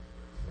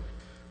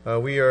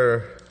We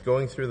are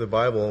going through the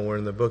Bible, and we're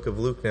in the book of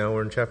Luke now.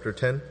 We're in chapter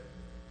 10,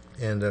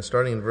 and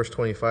starting in verse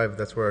 25,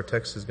 that's where our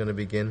text is going to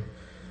begin.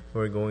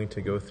 We're going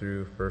to go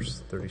through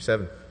verse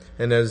 37.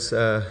 And as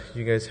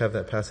you guys have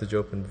that passage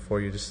open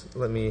before you, just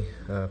let me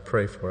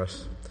pray for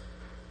us.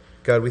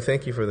 God, we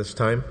thank you for this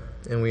time,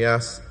 and we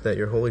ask that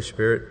your Holy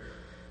Spirit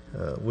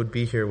would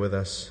be here with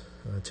us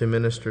to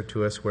minister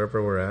to us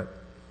wherever we're at,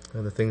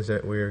 and the things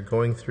that we are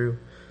going through.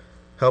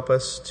 Help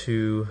us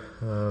to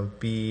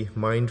be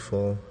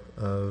mindful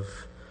of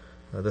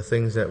the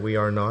things that we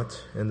are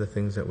not and the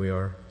things that we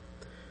are.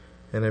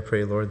 And I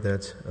pray, Lord,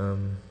 that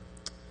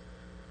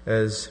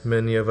as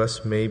many of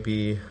us may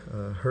be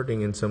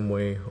hurting in some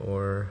way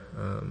or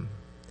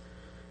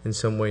in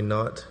some way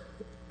not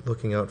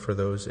looking out for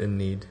those in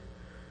need,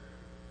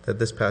 that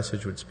this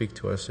passage would speak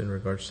to us in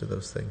regards to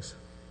those things.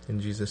 In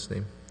Jesus'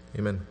 name,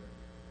 amen.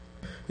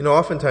 You know,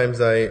 oftentimes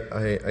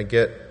I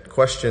get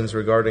questions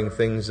regarding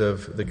things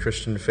of the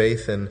Christian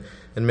faith, and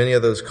many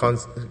of those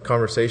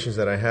conversations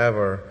that I have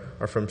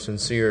are from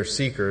sincere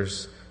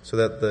seekers, so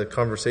that the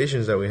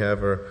conversations that we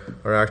have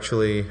are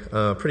actually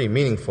pretty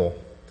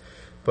meaningful.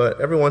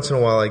 But every once in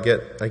a while I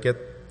get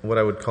what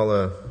I would call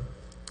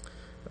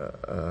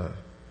a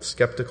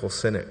skeptical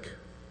cynic,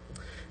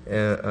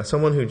 and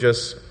someone who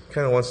just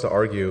kind of wants to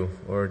argue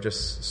or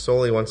just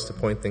solely wants to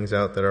point things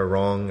out that are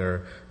wrong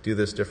or do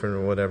this different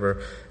or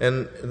whatever.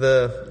 And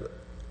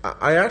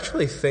I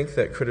actually think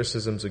that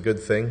criticism's a good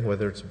thing,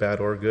 whether it's bad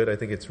or good. I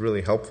think it's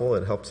really helpful.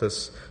 It helps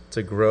us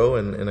to grow,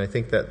 and I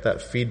think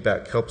that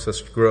feedback helps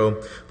us grow.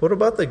 But what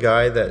about the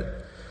guy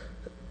that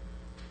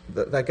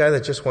guy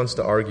that just wants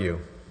to argue?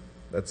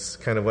 That's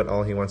kind of what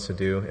all he wants to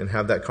do, and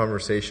have that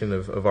conversation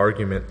of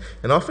argument.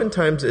 And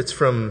oftentimes it's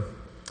from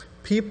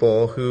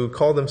people who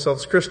call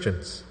themselves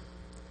Christians.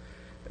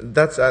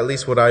 That's at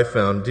least what I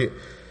found.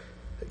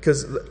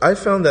 Because I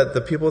found that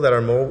the people that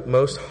are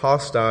most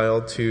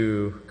hostile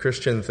to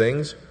Christian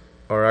things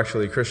are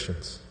actually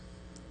Christians.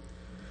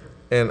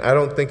 And I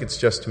don't think it's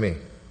just me.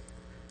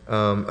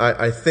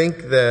 I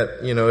think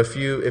that, you know, if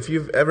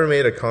you've ever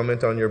made a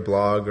comment on your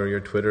blog or your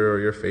Twitter or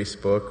your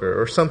Facebook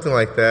or something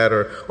like that,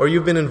 or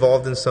you've been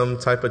involved in some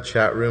type of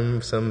chat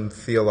room, some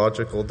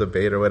theological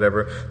debate or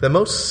whatever, the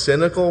most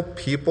cynical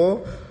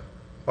people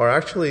are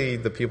actually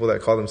the people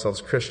that call themselves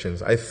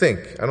Christians. I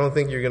don't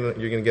think you're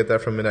gonna get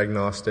that from an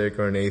agnostic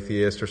or an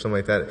atheist or something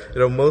like that.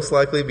 It'll most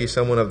likely be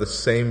someone of the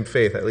same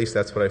faith. At least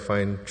that's what I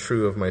find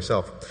true of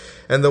myself.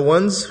 And the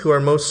ones who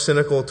are most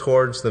cynical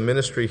towards the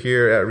ministry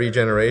here at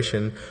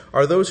Regeneration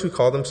are those who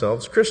call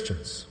themselves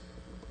Christians.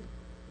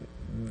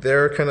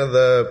 They're kind of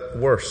the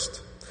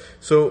worst.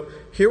 So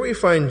here we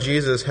find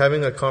Jesus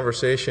having a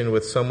conversation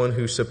with someone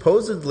who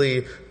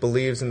supposedly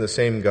believes in the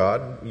same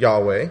God,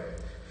 Yahweh,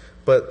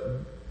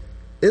 but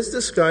is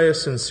this guy a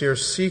sincere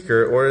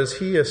seeker, or is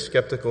he a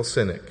skeptical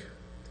cynic?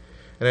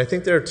 And I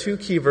think there are two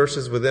key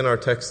verses within our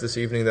text this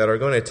evening that are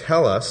going to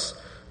tell us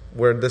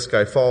where this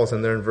guy falls,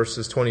 and they're in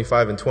verses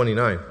 25 and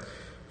 29.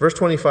 Verse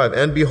 25,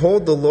 "And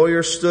behold, the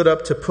lawyer stood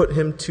up to put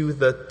him to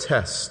the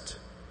test,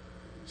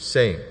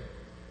 saying."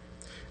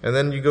 And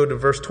then you go to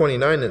verse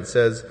 29, and it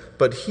says,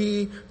 "But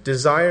he,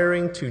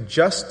 desiring to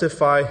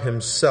justify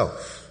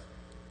himself,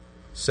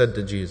 said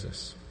to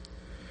Jesus."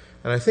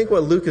 And I think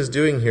what Luke is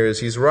doing here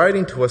is he's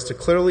writing to us to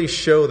clearly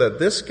show that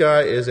this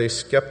guy is a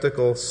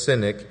skeptical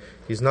cynic.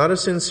 He's not a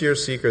sincere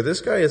seeker.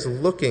 This guy is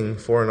looking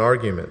for an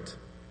argument.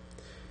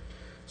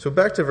 So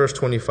back to verse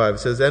 25. It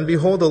says, "And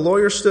behold, the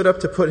lawyer stood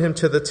up to put him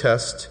to the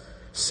test,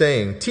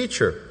 saying,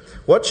 'Teacher,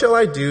 what shall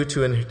I do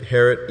to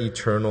inherit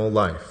eternal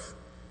life?'"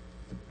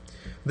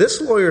 This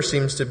lawyer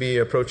seems to be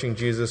approaching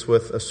Jesus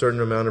with a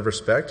certain amount of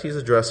respect. He's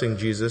addressing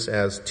Jesus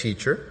as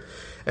teacher.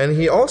 And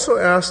he also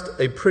asked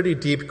a pretty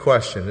deep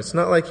question. It's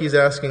not like he's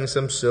asking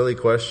some silly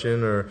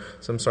question or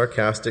some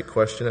sarcastic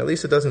question. At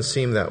least it doesn't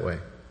seem that way.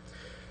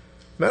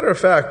 Matter of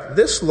fact,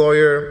 this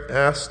lawyer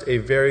asked a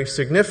very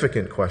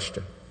significant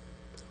question,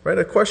 right?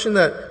 A question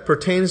that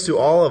pertains to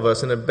all of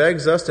us, and it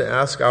begs us to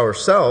ask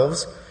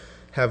ourselves,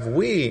 have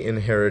we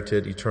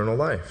inherited eternal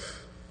life?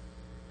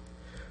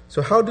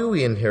 So how do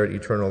we inherit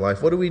eternal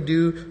life? What do we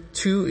do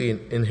to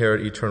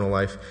inherit eternal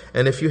life?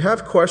 And if you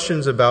have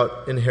questions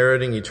about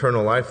inheriting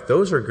eternal life,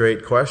 those are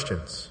great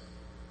questions.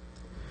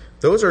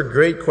 Those are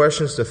great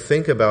questions to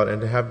think about and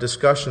to have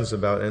discussions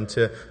about and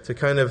to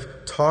kind of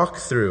talk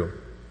through.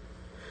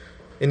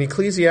 In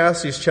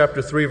Ecclesiastes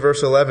chapter 3,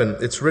 verse 11,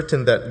 it's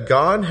written that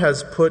God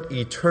has put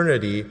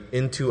eternity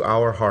into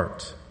our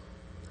heart.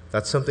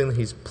 That's something that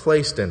He's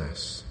placed in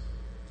us.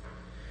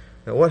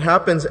 Now, what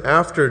happens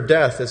after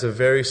death is a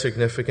very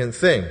significant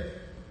thing.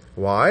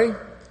 Why?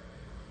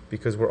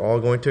 Because we're all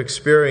going to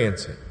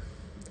experience it.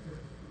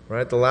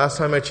 Right? The last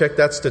time I checked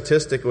that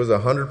statistic, it was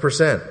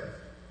 100%.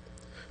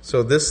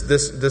 So this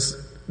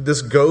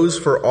goes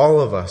for all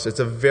of us.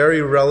 It's a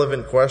very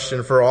relevant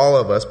question for all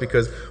of us,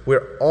 because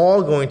we're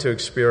all going to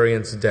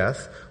experience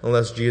death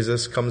unless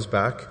Jesus comes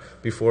back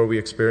before we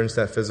experience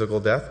that physical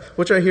death,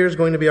 which I hear is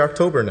going to be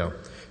October now.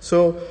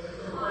 So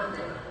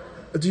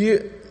do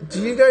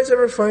you guys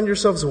ever find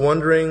yourselves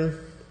wondering,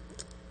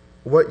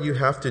 what you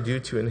have to do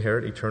to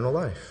inherit eternal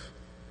life?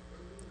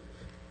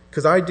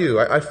 Because I do.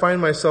 I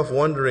find myself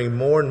wondering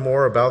more and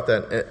more about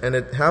that. And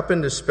it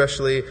happened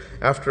especially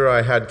after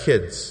I had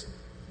kids.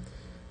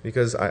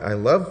 Because I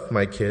love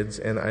my kids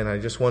and I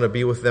just want to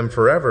be with them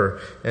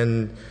forever.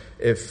 And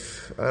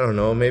if, I don't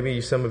know,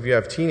 maybe some of you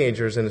have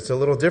teenagers and it's a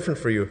little different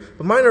for you.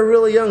 But mine are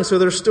really young, so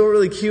they're still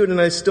really cute and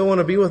I still want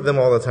to be with them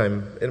all the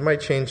time. It might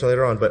change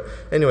later on. But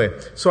anyway,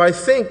 so I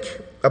think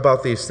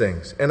about these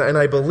things. And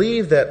I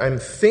believe that I'm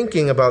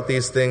thinking about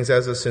these things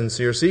as a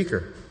sincere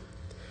seeker.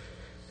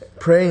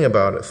 Praying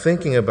about it,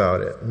 thinking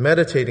about it,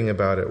 meditating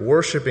about it,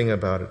 worshiping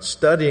about it,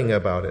 studying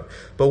about it.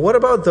 But what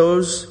about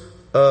those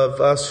of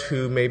us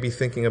who may be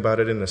thinking about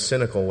it in a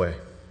cynical way?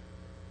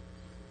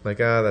 Like,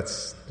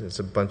 it's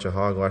a bunch of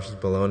hogwash, it's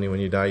baloney.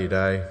 When you die, you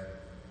die.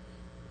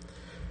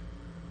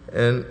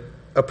 And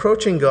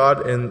approaching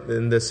God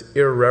in this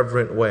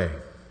irreverent way.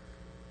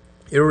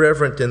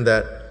 Irreverent in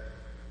that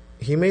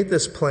He made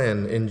this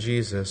plan in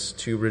Jesus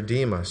to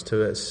redeem us,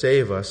 to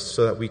save us,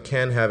 so that we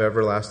can have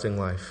everlasting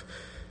life.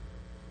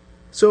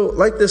 So,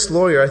 like this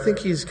lawyer, I think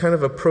he's kind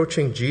of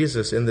approaching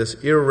Jesus in this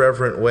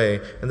irreverent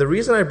way. And the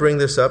reason I bring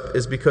this up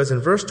is because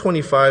in verse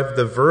 25,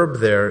 the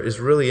verb there is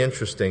really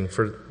interesting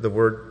for the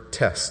word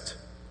test.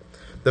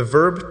 The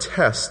verb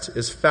test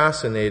is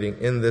fascinating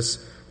in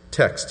this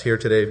text here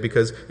today,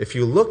 because if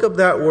you look up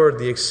that word,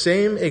 the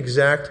same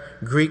exact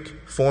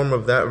Greek form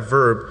of that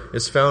verb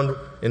is found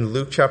in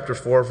Luke chapter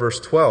 4, verse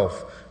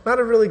 12. Not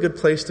a really good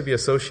place to be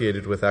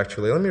associated with,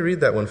 actually. Let me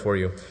read that one for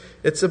you.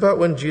 It's about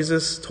when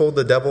Jesus told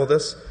the devil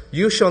this: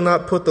 "You shall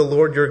not put the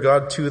Lord your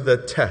God to the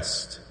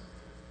test."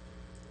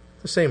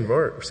 The same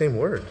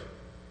word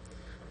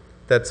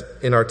that's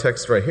in our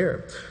text right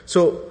here.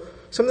 So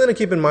something to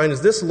keep in mind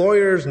is this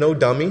lawyer is no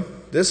dummy.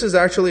 This is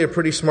actually a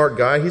pretty smart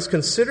guy. He's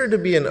considered to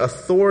be an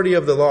authority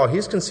of the law.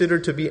 He's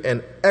considered to be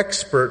an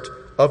expert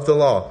of the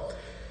law.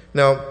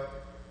 Now,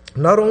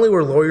 not only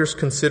were lawyers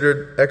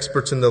considered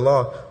experts in the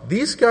law,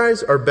 these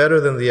guys are better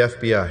than the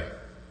FBI.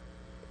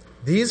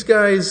 These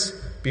guys,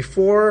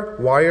 before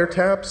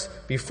wiretaps,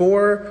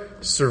 before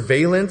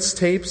surveillance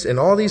tapes and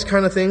all these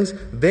kind of things,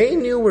 they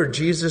knew where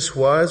Jesus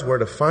was, where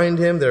to find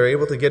him. They were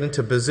able to get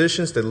into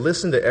positions to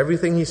listen to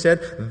everything he said.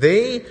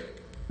 They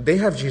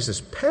have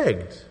Jesus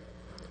pegged.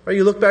 Right,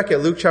 you look back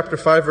at Luke chapter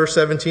 5, verse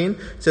 17.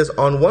 It says,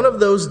 "On one of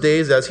those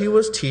days as he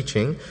was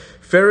teaching,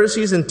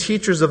 Pharisees and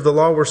teachers of the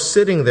law were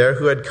sitting there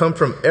who had come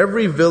from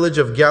every village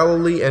of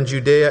Galilee and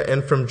Judea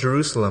and from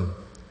Jerusalem."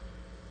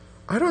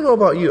 I don't know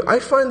about you. I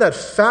find that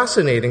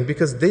fascinating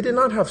because they did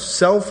not have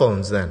cell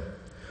phones then.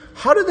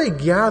 How did they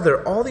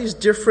gather all these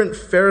different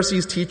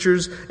Pharisees,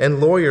 teachers,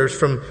 and lawyers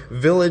from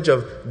village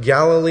of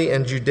Galilee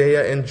and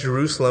Judea and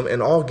Jerusalem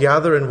and all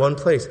gather in one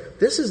place?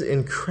 This is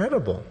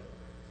incredible.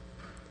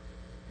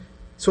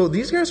 So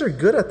these guys are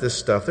good at this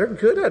stuff. They're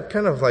good at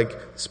kind of like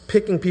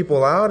picking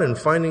people out and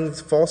finding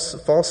false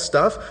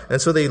stuff.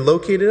 And so they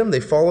located him. They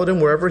followed him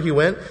wherever he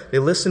went. They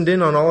listened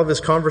in on all of his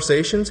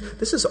conversations.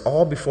 This is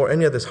all before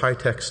any of this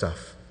high-tech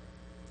stuff.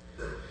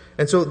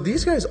 And so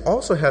these guys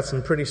also had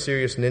some pretty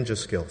serious ninja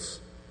skills.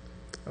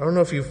 I don't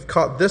know if you've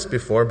caught this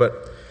before,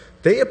 but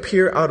they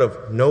appear out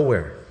of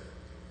nowhere.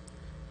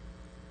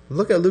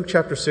 Look at Luke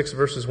chapter 6,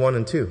 verses 1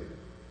 and 2.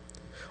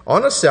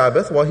 "On a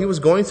Sabbath, while he was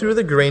going through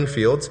the grain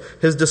fields,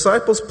 his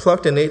disciples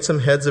plucked and ate some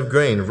heads of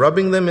grain,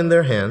 rubbing them in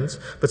their hands.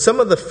 But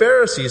some of the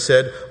Pharisees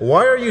said,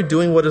 'Why are you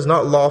doing what is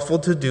not lawful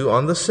to do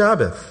on the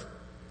Sabbath?'"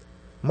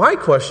 My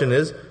question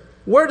is,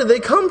 where did they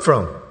come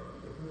from?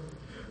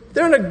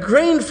 They're in a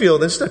grain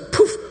field, and it's like,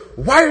 poof,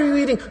 why are you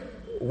eating?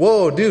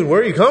 Whoa, dude,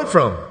 where do you come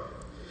from?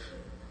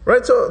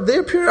 Right, so they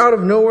appear out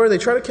of nowhere. They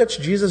try to catch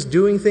Jesus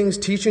doing things,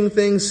 teaching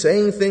things,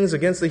 saying things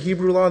against the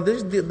Hebrew law.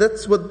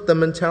 That's what the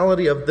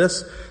mentality of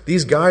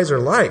these guys are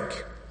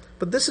like.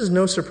 But this is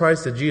no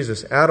surprise to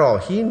Jesus at all.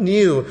 He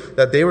knew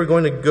that they were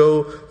going to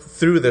go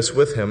through this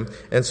with him.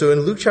 And so in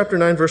Luke chapter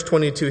 9, verse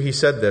 22, he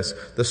said this: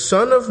 "The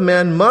Son of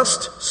Man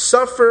must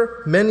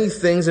suffer many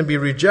things and be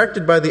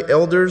rejected by the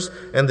elders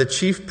and the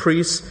chief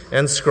priests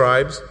and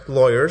scribes,"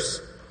 lawyers,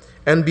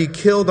 "and be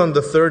killed on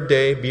the third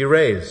day, be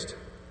raised."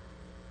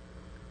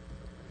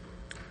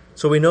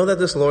 So we know that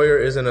this lawyer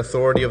is an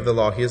authority of the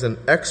law. He is an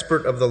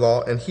expert of the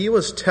law, and he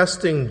was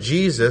testing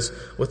Jesus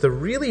with a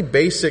really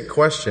basic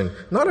question,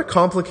 not a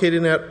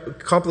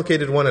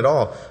complicated one at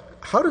all.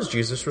 How does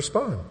Jesus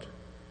respond?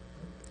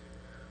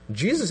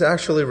 Jesus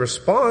actually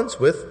responds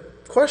with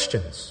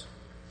questions.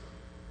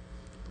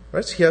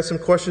 Right? So he has some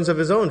questions of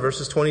his own,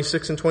 verses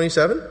 26 and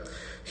 27.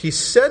 He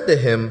said to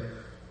him,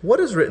 "What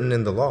is written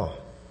in the law?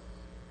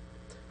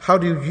 How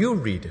do you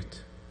read it?"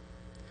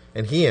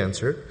 And he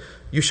answered,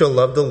 "You shall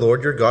love the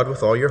Lord your God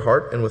with all your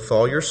heart and with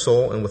all your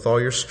soul and with all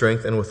your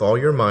strength and with all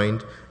your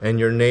mind, and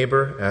your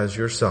neighbor as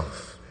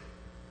yourself."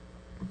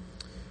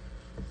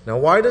 Now,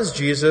 why does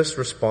Jesus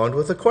respond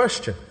with a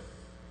question?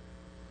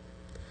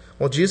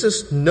 Well,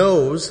 Jesus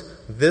knows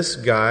this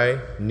guy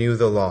knew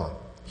the law.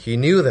 He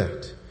knew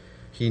that.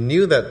 He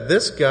knew that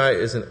this guy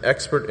is an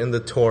expert in the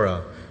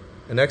Torah,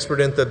 an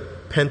expert in the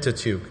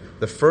Pentateuch,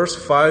 the first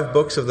 5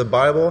 books of the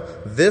Bible.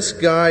 This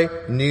guy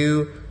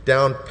knew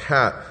down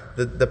pat.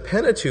 The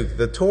Pentateuch,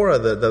 the Torah,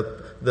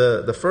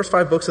 the first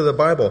 5 books of the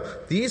Bible,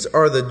 these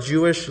are the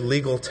Jewish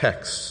legal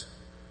texts.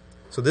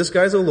 So this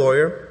guy's a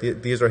lawyer.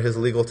 These are his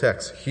legal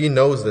texts. He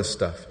knows this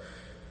stuff.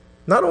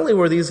 Not only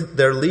were these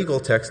their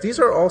legal texts, these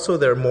are also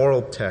their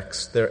moral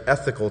texts, their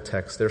ethical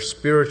texts, their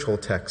spiritual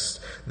texts,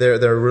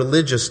 their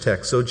religious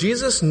texts. So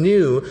Jesus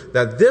knew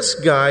that this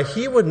guy,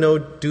 he would know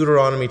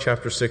Deuteronomy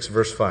chapter 6,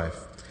 verse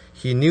 5.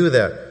 He knew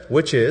that,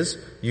 which is,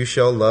 you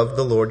shall love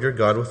the Lord your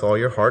God with all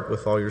your heart,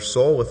 with all your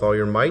soul, with all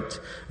your might.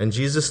 And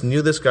Jesus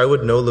knew this guy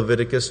would know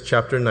Leviticus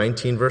chapter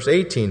 19, verse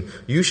 18.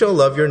 You shall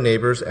love your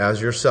neighbors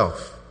as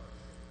yourself.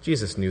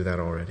 Jesus knew that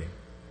already.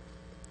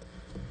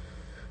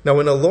 Now,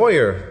 when a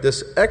lawyer,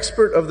 this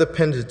expert of the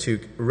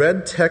Pentateuch,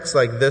 read texts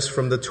like this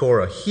from the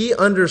Torah, he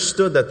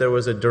understood that there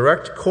was a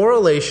direct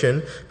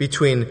correlation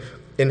between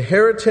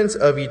inheritance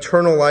of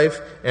eternal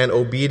life and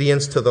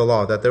obedience to the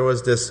law, that there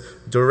was this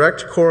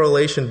direct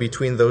correlation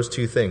between those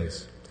two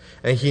things.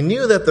 And he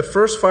knew that the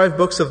first 5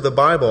 books of the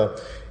Bible,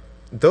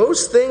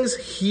 those things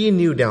he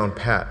knew down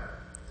pat.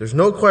 There's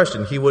no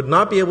question. He would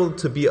not be able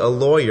to be a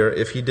lawyer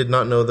if he did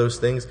not know those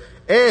things,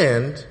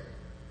 and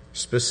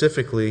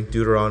specifically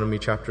Deuteronomy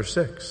chapter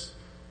 6.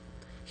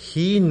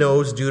 He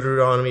knows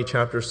Deuteronomy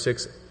chapter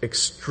 6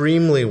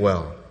 extremely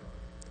well.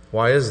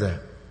 Why is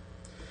that?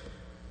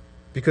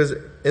 Because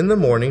in the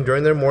morning,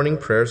 during their morning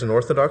prayers, an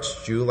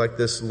Orthodox Jew, like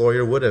this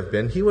lawyer would have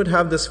been, he would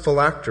have this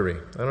phylactery.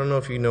 I don't know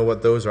if you know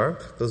what those are.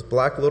 Those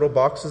black little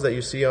boxes that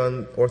you see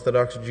on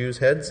Orthodox Jews'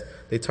 heads,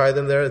 they tie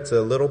them there. It's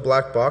a little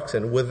black box,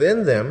 and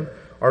within them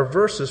are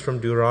verses from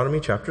Deuteronomy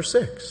chapter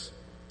 6.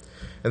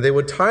 And they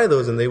would tie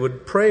those, and they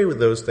would pray with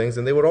those things,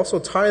 and they would also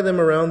tie them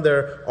around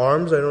their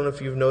arms. I don't know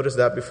if you've noticed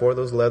that before,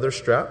 those leather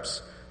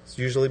straps. It's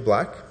usually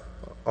black,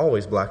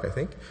 always black, I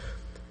think.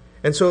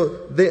 And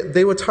so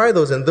they would tie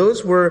those, and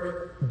those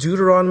were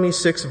Deuteronomy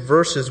 6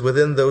 verses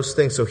within those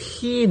things. So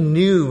he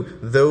knew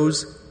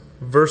those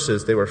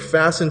verses. They were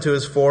fastened to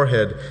his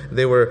forehead.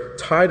 They were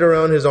tied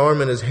around his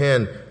arm and his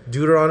hand.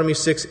 Deuteronomy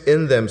 6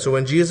 in them. So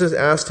when Jesus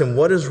asked him,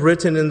 what is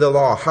written in the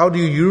law? How do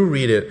you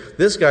read it?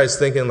 This guy's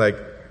thinking like,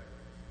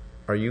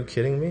 are you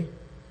kidding me?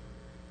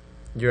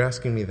 You're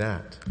asking me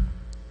that.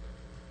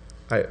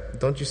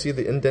 Don't you see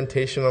the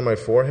indentation on my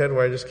forehead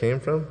where I just came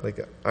from?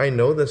 Like, I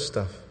know this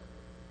stuff.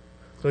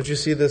 Don't you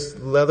see this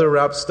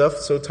leather-wrapped stuff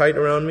so tight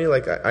around me?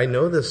 Like, I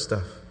know this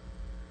stuff.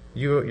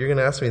 You're going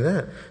to ask me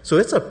that. So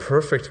it's a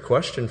perfect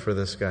question for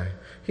this guy.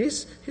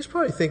 He's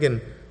probably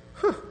thinking,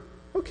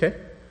 okay,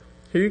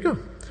 here you go.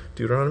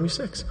 Deuteronomy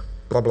 6,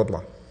 blah, blah,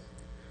 blah.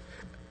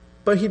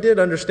 But he did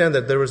understand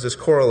that there was this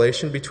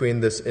correlation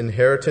between this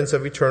inheritance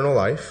of eternal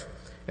life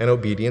and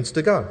obedience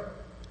to God.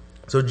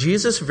 So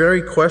Jesus'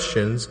 very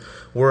questions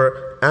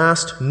were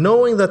asked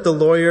knowing that the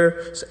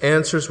lawyer's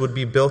answers would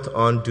be built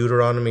on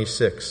Deuteronomy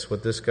 6,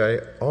 what this guy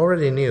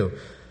already knew.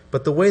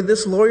 But the way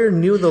this lawyer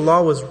knew the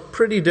law was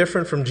pretty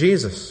different from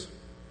Jesus.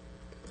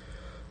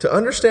 To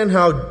understand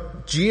how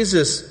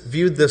Jesus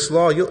viewed this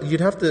law,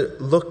 you'd have to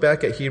look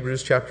back at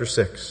Hebrews chapter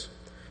 6.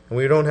 And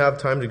we don't have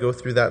time to go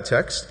through that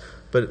text,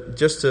 but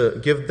just to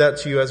give that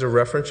to you as a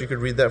reference, you could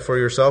read that for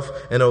yourself,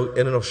 and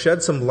it'll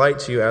shed some light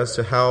to you as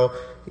to how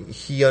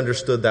he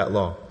understood that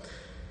law.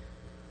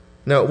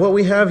 Now, what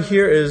we have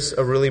here is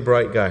a really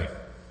bright guy,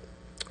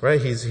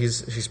 right?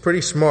 He's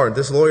pretty smart.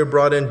 This lawyer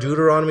brought in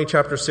Deuteronomy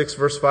chapter 6,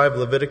 verse 5,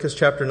 Leviticus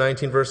chapter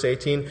 19, verse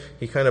 18.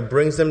 He kind of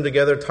brings them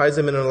together, ties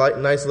them in a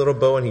nice little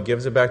bow, and he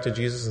gives it back to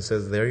Jesus and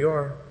says, there you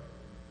are.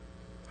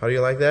 How do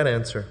you like that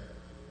answer?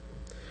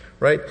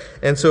 Right?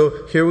 And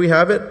so here we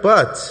have it,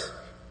 but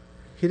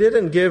he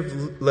didn't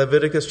give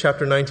Leviticus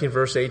chapter 19,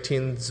 verse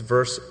 18's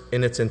verse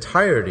in its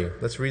entirety.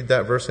 Let's read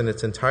that verse in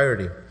its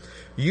entirety.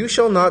 You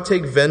shall not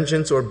take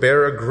vengeance or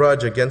bear a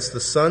grudge against the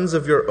sons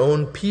of your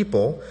own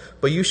people,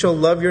 but you shall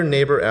love your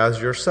neighbor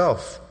as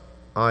yourself.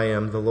 I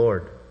am the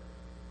Lord.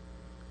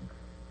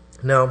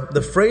 Now,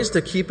 the phrase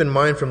to keep in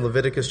mind from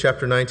Leviticus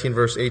chapter 19,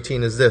 verse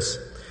 18 is this: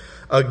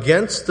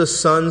 against the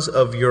sons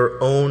of your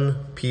own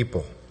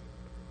people.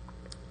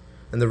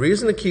 And the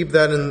reason to keep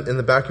that in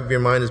the back of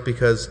your mind is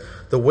because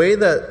the way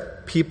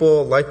that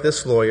people like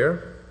this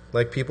lawyer,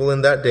 like people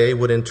in that day,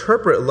 would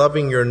interpret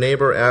loving your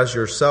neighbor as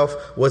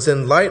yourself was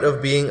in light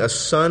of being a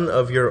son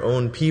of your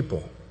own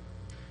people.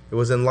 It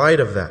was in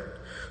light of that.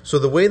 So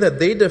the way that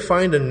they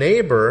defined a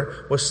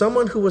neighbor was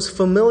someone who was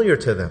familiar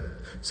to them,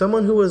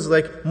 someone who was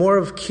like more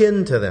of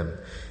kin to them,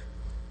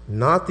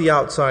 not the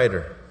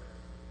outsider.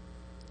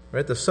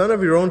 Right? The son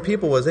of your own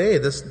people was,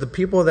 the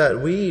people that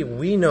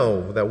we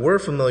know, that we're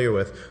familiar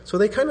with. So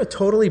they kind of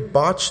totally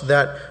botched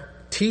that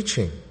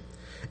teaching.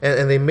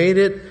 And they made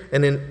it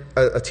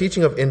a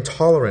teaching of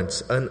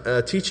intolerance,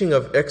 a teaching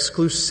of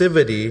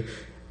exclusivity,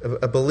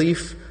 a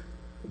belief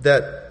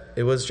that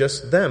it was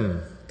just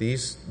them,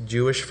 these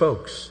Jewish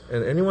folks.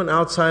 And anyone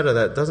outside of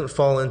that doesn't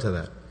fall into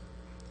that.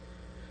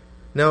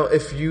 Now,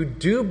 if you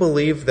do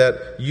believe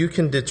that you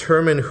can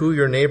determine who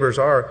your neighbors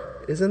are,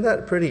 isn't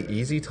that pretty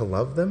easy to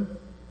love them?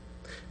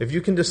 If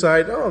you can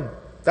decide,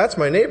 that's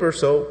my neighbor,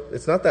 so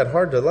it's not that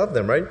hard to love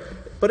them, right?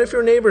 But if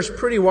your neighbor's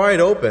pretty wide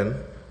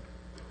open,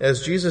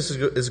 as Jesus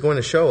is going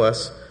to show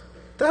us,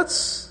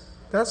 that's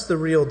the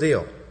real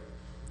deal.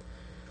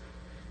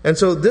 And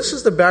so this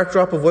is the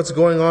backdrop of what's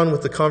going on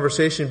with the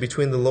conversation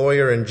between the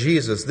lawyer and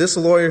Jesus. This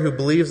lawyer who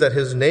believes that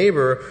his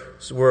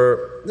neighbors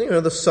were,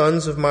 the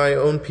sons of my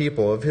own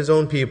people, of his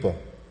own people.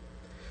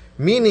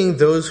 Meaning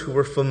those who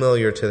were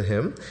familiar to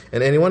him.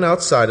 And anyone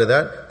outside of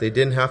that, they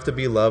didn't have to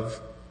be loved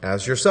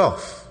as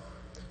yourself.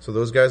 So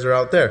those guys are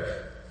out there.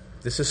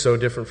 This is so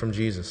different from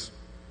Jesus.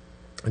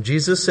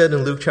 Jesus said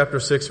in Luke chapter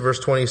 6, verse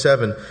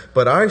 27,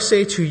 "But I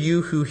say to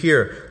you who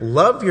hear,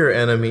 love your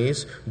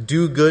enemies,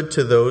 do good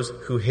to those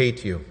who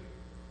hate you."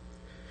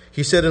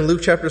 He said in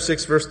Luke chapter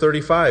 6, verse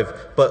 35,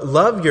 "But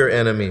love your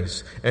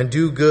enemies, and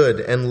do good,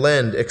 and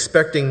lend,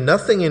 expecting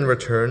nothing in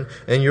return,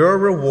 and your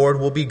reward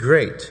will be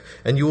great,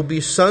 and you will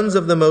be sons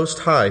of the Most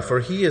High,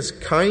 for he is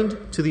kind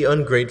to the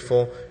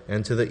ungrateful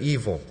and to the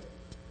evil."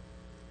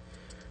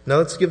 Now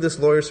let's give this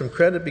lawyer some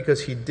credit,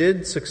 because he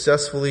did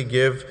successfully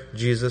give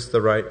Jesus the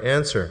right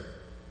answer.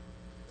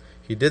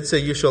 He did say,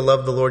 "You shall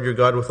love the Lord your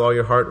God with all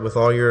your heart, with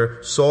all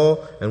your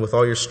soul, and with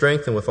all your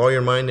strength, and with all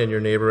your mind, and your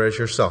neighbor as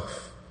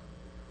yourself."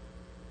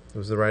 It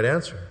was the right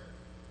answer.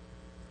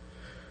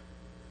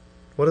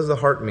 What does the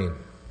heart mean?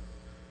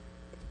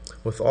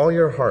 With all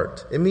your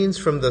heart. It means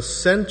from the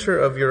center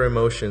of your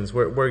emotions,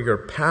 where your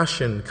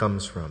passion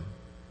comes from.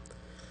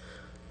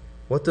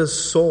 What does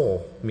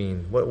soul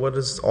mean? What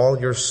is all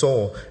your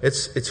soul?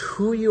 It's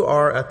who you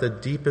are at the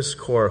deepest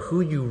core,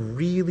 who you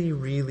really,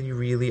 really,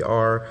 really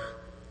are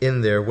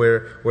in there,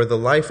 where the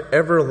life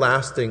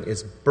everlasting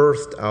is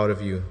birthed out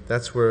of you.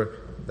 That's where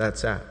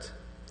that's at.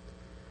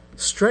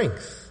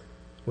 Strength.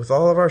 With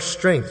all of our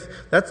strength.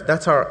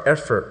 That's our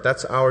effort.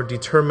 That's our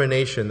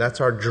determination. That's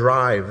our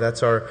drive.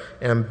 That's our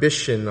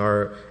ambition,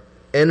 our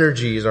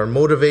energies, our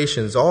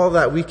motivations. All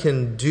that we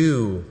can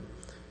do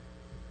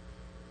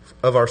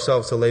of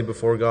ourselves to lay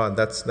before God.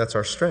 That's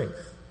our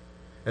strength.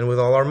 And with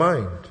all our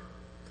mind,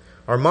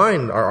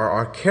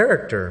 our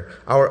character,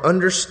 our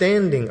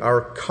understanding, our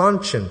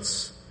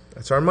conscience,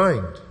 that's our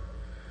mind.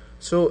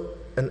 So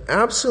an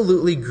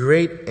absolutely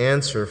great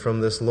answer from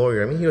this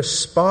lawyer. I mean, he was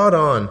spot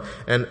on.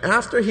 And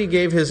after he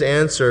gave his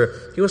answer,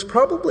 he was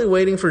probably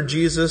waiting for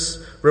Jesus'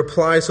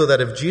 reply, so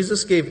that if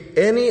Jesus gave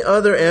any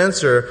other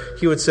answer,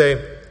 he would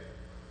say,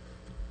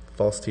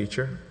 "False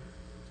teacher,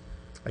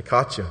 I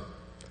caught you.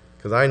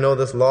 Because I know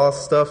this law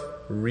stuff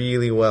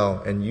really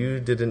well, and you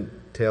didn't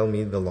tell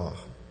me the law."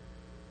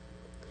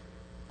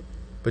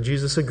 But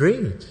Jesus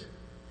agreed.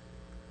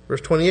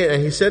 Verse 28,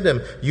 "And he said to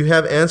him, 'You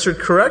have answered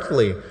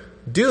correctly.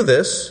 Do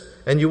this,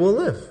 and you will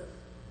live.'"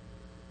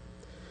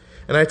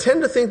 And I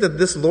tend to think that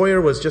this lawyer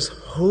was just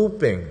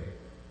hoping.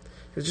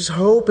 He was just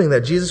hoping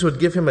that Jesus would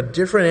give him a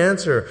different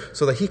answer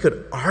so that he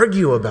could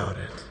argue about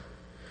it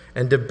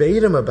and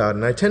debate him about it.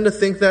 And I tend to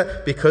think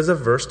that because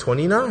of verse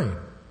 29.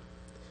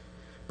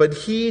 "But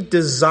he,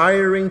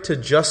 desiring to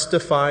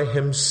justify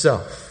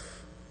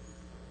himself."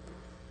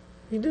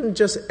 He didn't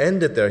just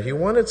end it there. He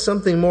wanted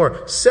something more.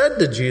 Said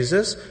to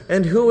Jesus,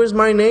 "And who is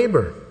my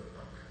neighbor?"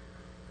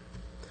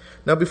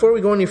 Now, before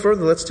we go any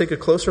further, let's take a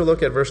closer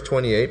look at verse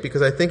 28,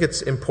 because I think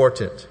it's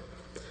important.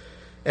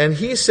 "And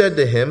he said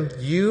to him,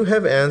 'You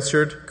have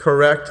answered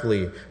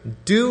correctly.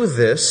 Do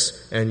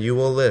this, and you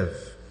will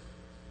live.'"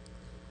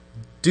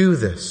 Do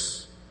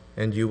this,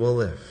 and you will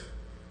live.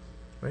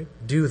 Right?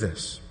 Do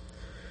this.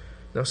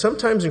 Now,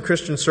 sometimes in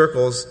Christian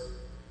circles,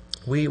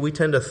 we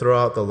tend to throw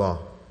out the law,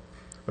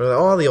 or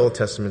all the Old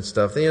Testament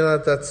stuff.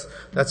 That's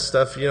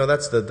stuff.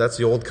 That's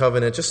the Old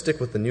Covenant. Just stick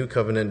with the New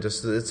Covenant.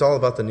 It's all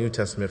about the New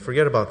Testament.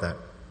 Forget about that.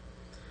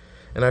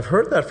 And I've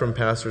heard that from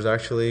pastors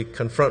actually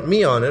confront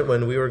me on it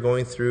when we were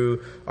going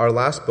through our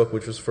last book,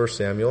 which was 1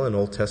 Samuel, an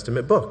Old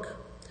Testament book.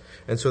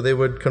 And so they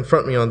would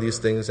confront me on these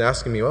things,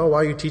 asking me, "Oh,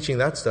 why are you teaching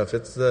that stuff?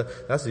 That's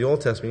the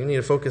Old Testament. You need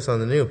to focus on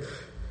the New."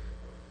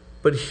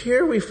 But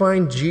here we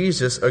find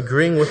Jesus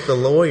agreeing with the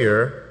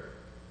lawyer,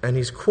 and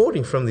he's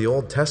quoting from the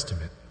Old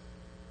Testament.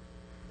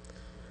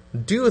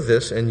 Do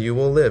this and you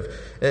will live.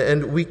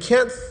 And we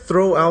can't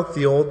throw out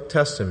the Old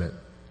Testament.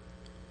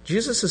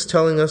 Jesus is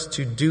telling us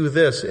to do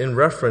this in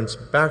reference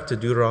back to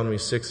Deuteronomy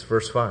 6,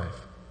 verse 5.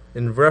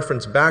 In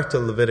reference back to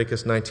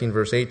Leviticus 19,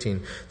 verse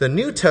 18. The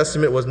New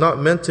Testament was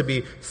not meant to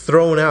be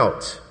thrown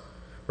out,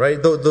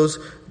 right?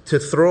 To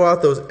throw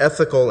out those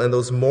ethical and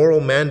those moral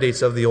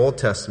mandates of the Old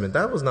Testament.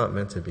 That was not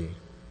meant to be.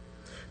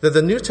 That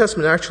the New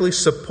Testament actually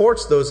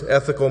supports those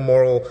ethical,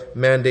 moral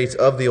mandates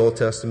of the Old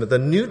Testament. The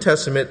New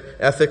Testament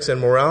ethics and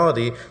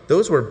morality,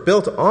 those were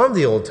built on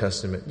the Old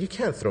Testament. You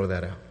can't throw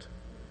that out.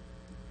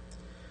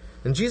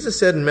 And Jesus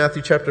said in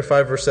Matthew chapter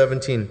 5, verse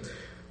 17,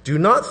 "Do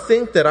not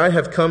think that I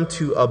have come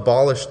to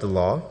abolish the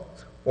law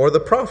or the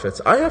prophets.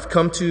 I have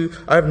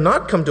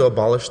not come to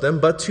abolish them,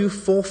 but to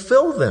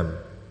fulfill them."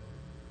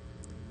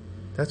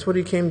 That's what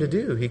he came to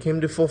do. He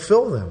came to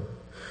fulfill them.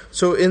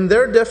 So in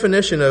their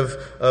definition of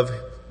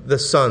the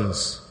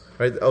sons,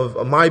 right,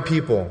 of my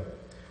people,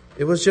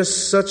 it was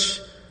just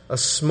such a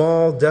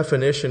small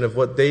definition of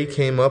what they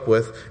came up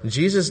with.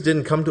 Jesus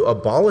didn't come to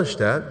abolish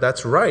that.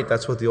 That's right.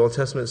 That's what the Old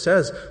Testament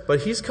says.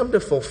 But he's come to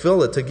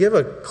fulfill it, to give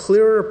a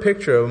clearer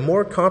picture, a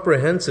more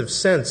comprehensive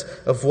sense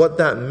of what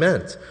that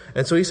meant.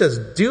 And so he says,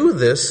 do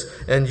this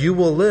and you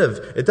will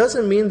live. It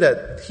doesn't mean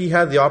that he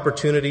had the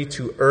opportunity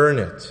to earn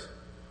it.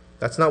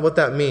 That's not what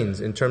that means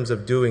in terms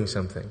of doing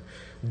something.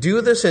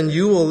 Do this and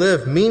you will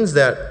live means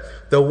that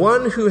the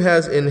one who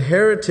has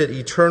inherited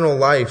eternal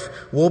life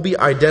will be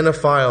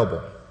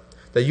identifiable.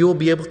 That you will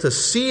be able to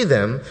see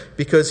them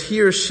because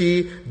he or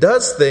she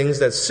does things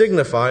that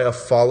signify a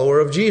follower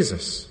of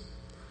Jesus.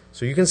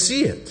 So you can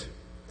see it.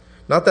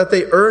 Not that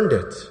they earned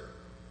it.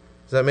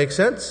 Does that make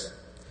sense?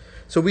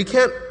 So we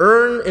can't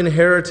earn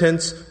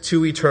inheritance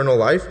to eternal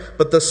life,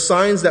 but the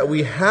signs that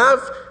we have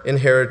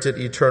inherited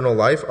eternal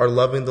life are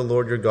loving the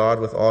Lord your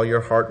God with all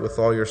your heart, with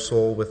all your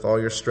soul, with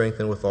all your strength,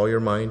 and with all your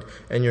mind,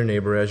 and your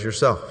neighbor as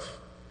yourself.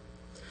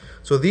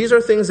 So these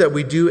are things that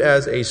we do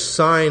as a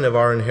sign of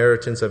our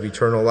inheritance of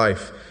eternal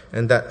life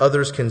and that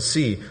others can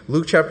see.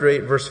 Luke chapter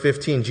 8, verse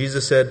 15,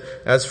 Jesus said,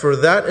 "As for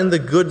that in the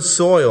good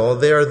soil,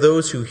 they are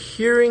those who,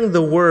 hearing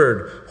the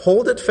word,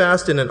 hold it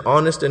fast in an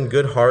honest and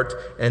good heart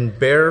and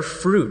bear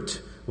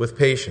fruit with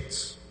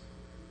patience."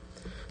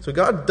 So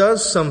God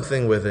does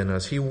something within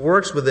us. He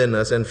works within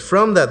us. And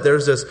from that,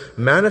 there's this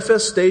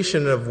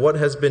manifestation of what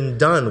has been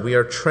done. We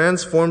are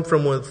transformed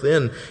from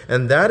within.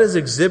 And that is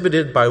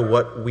exhibited by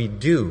what we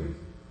do.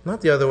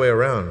 Not the other way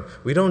around.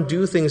 We don't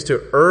do things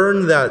to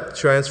earn that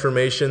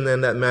transformation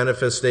and that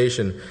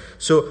manifestation.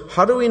 So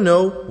how do we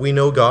know we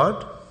know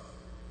God?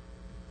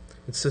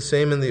 It's the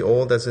same in the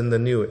old as in the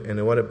new.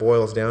 And what it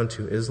boils down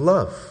to is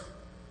love.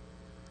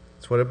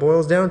 That's what it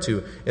boils down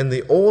to. In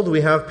the old,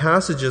 we have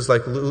passages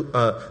like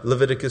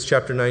Leviticus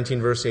chapter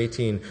 19, verse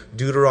 18,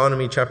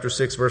 Deuteronomy chapter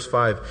 6, verse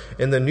 5.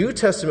 In the New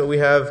Testament, we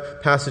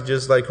have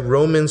passages like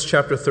Romans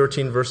chapter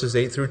 13, verses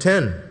 8 through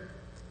 10. And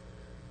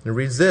it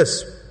reads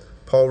this.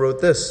 Paul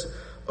wrote this,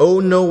 "Owe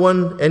no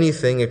one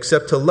anything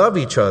except to love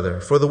each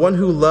other, for the one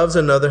who loves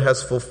another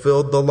has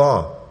fulfilled the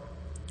law.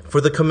 For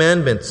the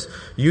commandments,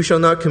 you shall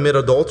not commit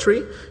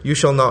adultery, you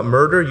shall not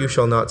murder, you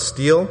shall not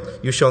steal,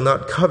 you shall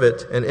not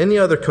covet, and any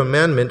other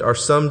commandment are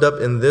summed up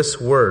in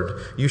this word,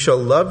 you shall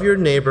love your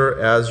neighbor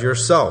as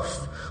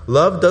yourself.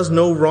 Love does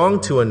no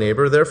wrong to a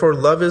neighbor, therefore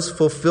love is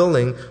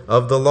fulfilling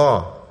of the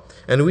law."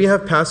 And we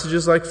have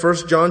passages like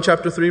 1 John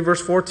chapter 3,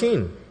 verse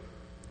 14.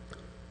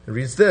 It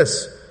reads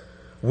this,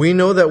 "We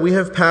know that we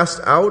have passed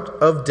out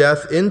of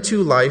death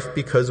into life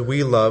because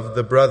we love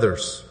the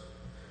brothers.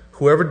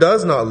 Whoever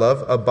does not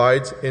love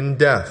abides in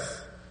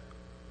death."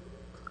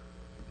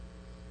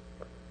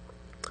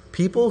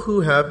 People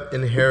who have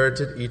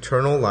inherited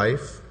eternal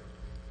life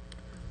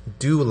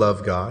do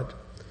love God,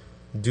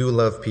 do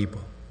love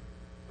people.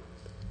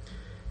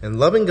 And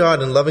loving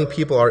God and loving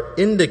people are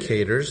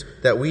indicators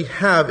that we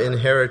have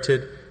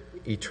inherited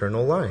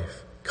eternal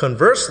life.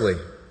 Conversely,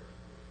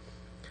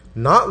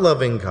 not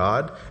loving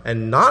God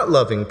and not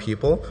loving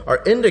people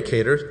are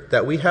indicators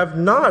that we have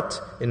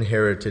not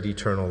inherited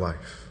eternal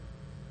life.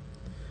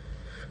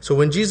 So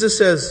when Jesus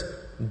says,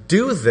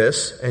 "Do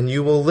this and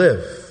you will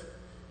live,"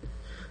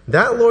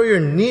 that lawyer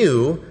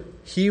knew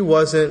he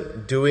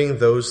wasn't doing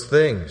those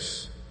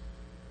things.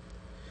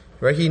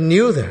 Right? He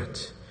knew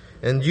that.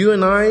 And you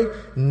and I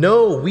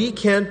know we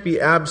can't be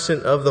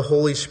absent of the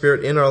Holy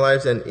Spirit in our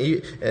lives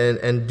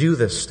and do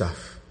this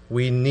stuff.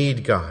 We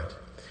need God.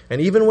 And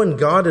even when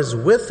God is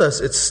with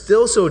us, it's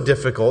still so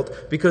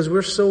difficult because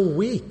we're so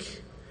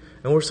weak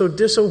and we're so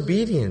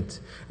disobedient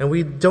and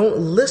we don't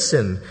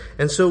listen.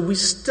 And so we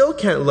still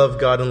can't love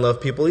God and love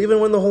people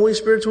even when the Holy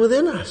Spirit's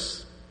within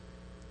us.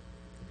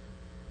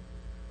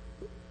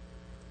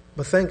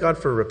 But thank God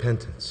for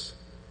repentance.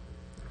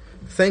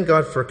 Thank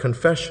God for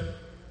confession.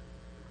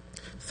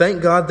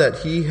 Thank God that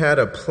He had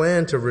a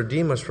plan to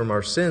redeem us from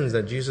our sins,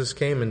 that Jesus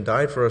came and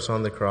died for us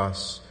on the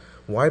cross,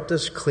 wiped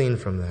us clean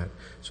from that,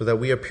 so that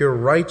we appear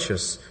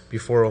righteous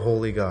before a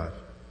holy God.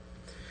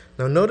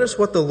 Now notice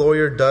what the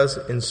lawyer does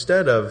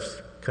instead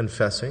of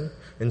confessing,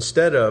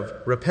 instead of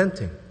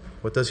repenting.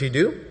 What does he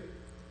do?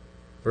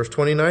 Verse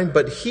 29,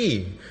 "But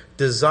he,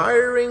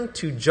 desiring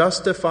to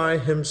justify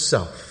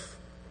himself,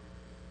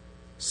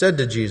 said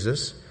to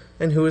Jesus,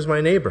 'And who is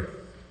my neighbor?'"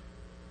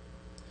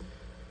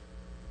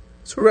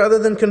 So rather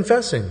than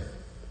confessing,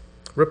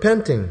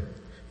 repenting,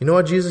 "You know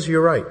what, Jesus,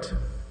 you're right.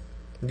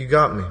 You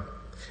got me.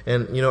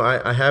 And,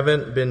 I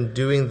haven't been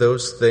doing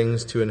those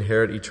things to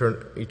inherit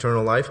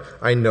eternal life.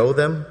 I know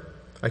them.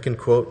 I can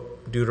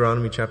quote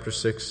Deuteronomy chapter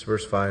 6,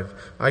 verse 5.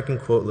 I can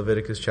quote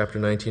Leviticus chapter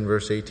 19,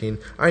 verse 18.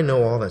 I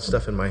know all that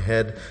stuff in my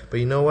head. But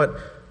you know what?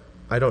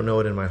 I don't know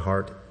it in my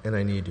heart, and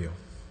I need you.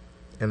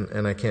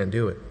 And I can't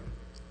do it."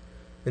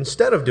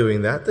 Instead of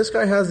doing that, this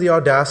guy has the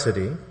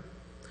audacity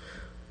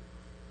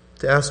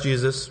to ask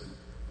Jesus,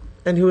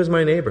 "And who is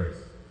my neighbor?"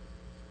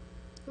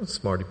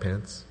 Smarty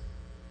pants.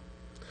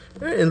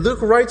 And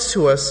Luke writes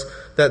to us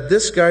that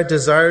this guy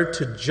desired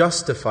to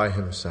justify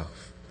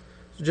himself.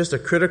 Just a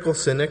critical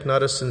cynic,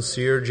 not a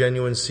sincere,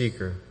 genuine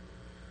seeker.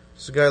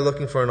 This is a guy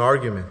looking for an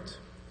argument.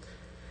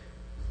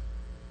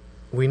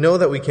 we know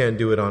that we can't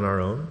do it on our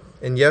own.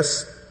 And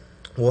yes,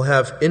 we'll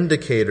have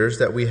indicators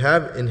that we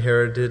have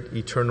inherited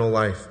eternal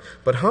life.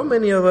 But how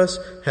many of us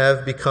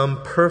have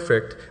become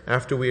perfect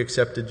after we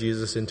accepted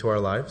Jesus into our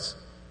lives?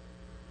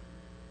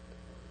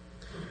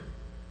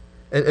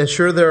 And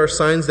sure, there are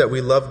signs that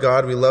we love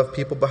God, we love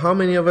people, but how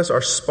many of us are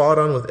spot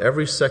on with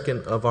every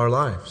second of our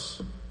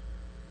lives?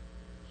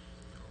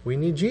 We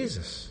need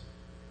Jesus.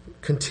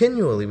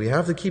 Continually, we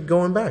have to keep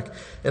going back.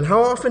 And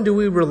how often do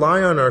we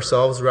rely on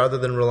ourselves rather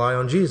than rely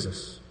on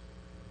Jesus?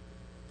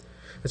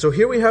 And so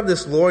here we have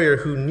this lawyer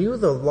who knew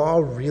the law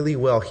really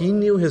well. He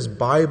knew his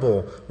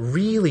Bible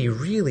really,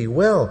 really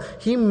well.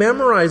 He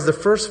memorized the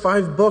first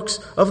 5 books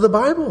of the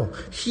Bible.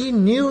 He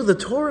knew the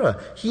Torah.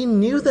 He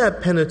knew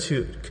that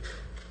Pentateuch.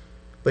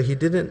 But he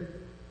didn't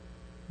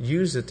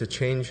use it to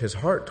change his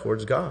heart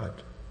towards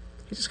God.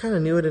 He just kind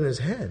of knew it in his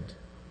head.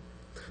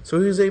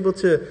 So he was able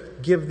to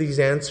give these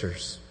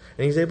answers.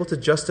 And he's able to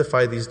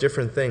justify these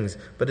different things.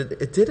 But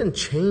it didn't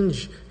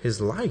change his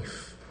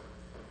life.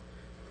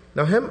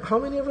 Now, how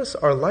many of us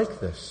are like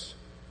this?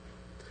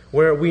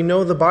 Where we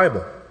know the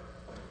Bible.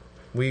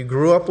 We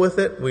grew up with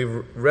it.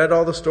 We've read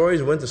all the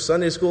stories. We went to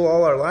Sunday school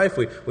all our life.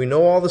 We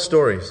know all the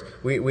stories.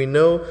 We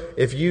know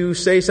if you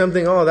say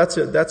something, oh,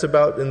 that's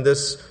about in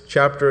this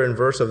chapter and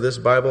verse of this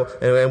Bible.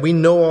 And we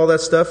know all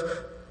that stuff.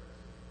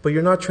 But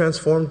you're not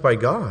transformed by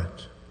God.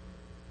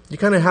 You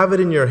kind of have it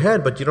in your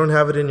head, but you don't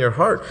have it in your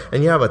heart.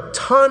 And you have a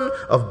ton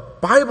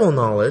of Bible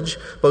knowledge,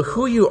 but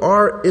who you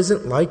are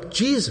isn't like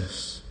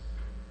Jesus.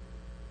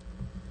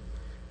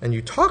 And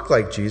you talk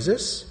like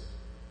Jesus,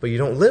 but you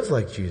don't live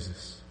like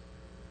Jesus.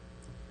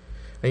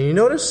 And you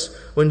notice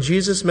when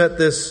Jesus met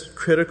this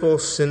critical,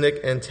 cynic,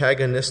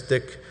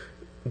 antagonistic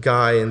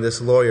guy and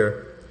this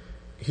lawyer,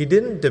 he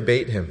didn't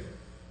debate him.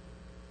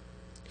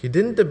 He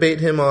didn't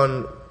debate him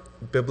on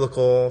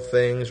biblical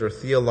things or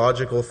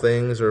theological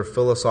things or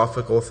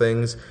philosophical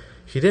things.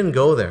 He didn't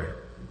go there.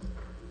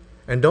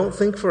 And don't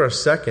think for a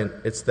second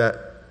it's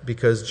that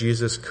because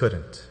Jesus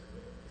couldn't.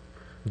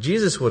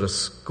 Jesus would have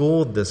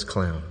schooled this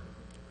clown.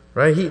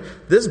 Right?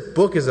 This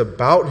book is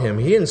about him.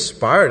 He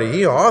inspired it.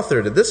 He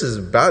authored it. This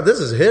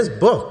is his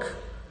book.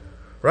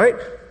 Right?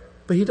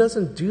 But he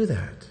doesn't do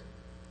that.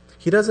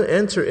 He doesn't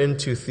enter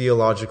into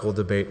theological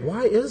debate.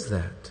 Why is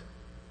that?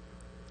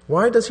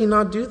 Why does he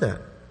not do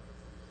that?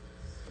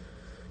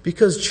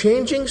 Because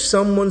changing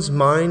someone's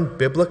mind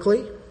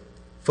biblically,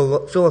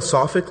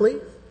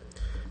 philosophically,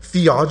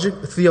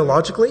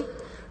 theologically,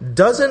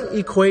 doesn't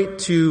equate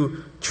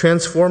to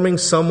transforming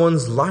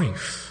someone's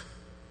life.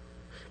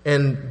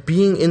 And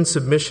being in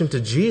submission to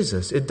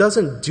Jesus, it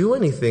doesn't do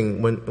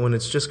anything when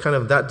it's just kind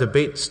of that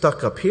debate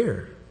stuck up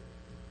here.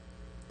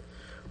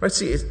 Right?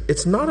 See,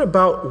 it's not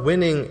about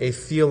winning a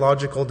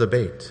theological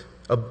debate,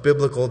 a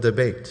biblical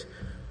debate.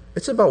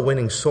 It's about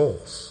winning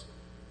souls.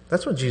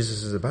 That's what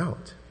Jesus is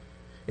about.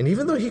 And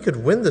even though he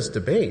could win this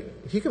debate,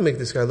 he can make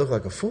this guy look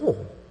like a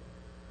fool.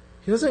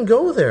 He doesn't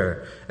go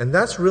there. And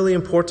that's really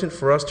important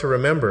for us to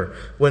remember.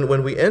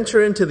 When we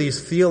enter into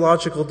these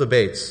theological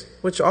debates,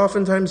 which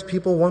oftentimes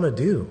people want to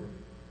do.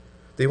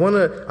 They want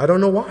to, I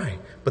don't know why,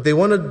 but they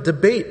want to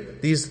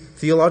debate these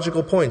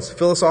theological points,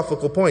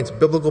 philosophical points,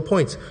 biblical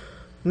points.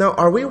 Now,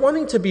 are we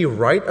wanting to be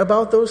right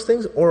about those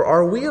things, or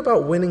are we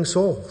about winning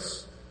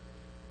souls?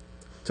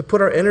 To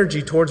put our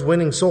energy towards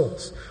winning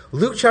souls.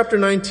 Luke chapter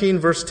 19,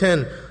 verse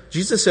 10,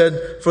 Jesus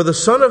said, "For the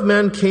Son of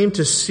Man came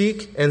to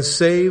seek and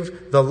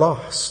save the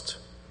lost."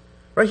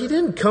 Right? He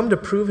didn't come to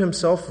prove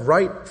himself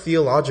right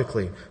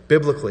theologically,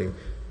 biblically,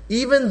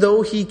 even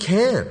though he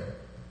can.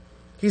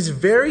 He's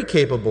very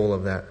capable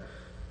of that.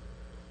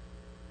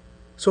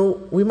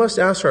 So we must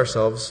ask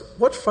ourselves,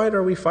 what fight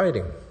are we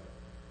fighting?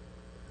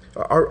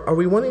 Are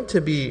we wanting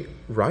to be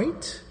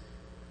right?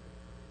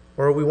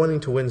 Or are we wanting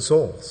to win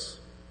souls?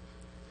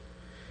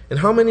 And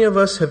how many of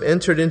us have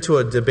entered into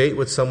a debate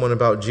with someone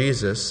about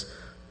Jesus,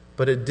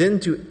 but it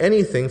didn't do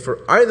anything for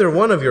either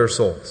one of your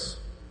souls?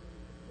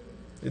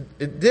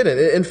 It didn't.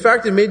 In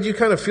fact, it made you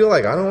kind of feel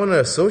like, I don't want to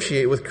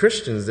associate with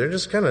Christians. They're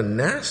just kind of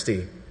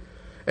nasty.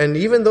 And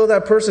even though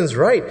that person's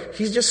right,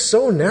 he's just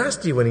so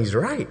nasty when he's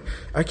right.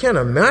 I can't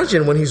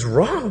imagine when he's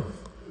wrong.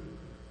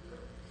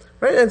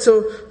 Right? And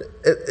so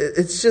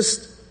it's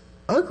just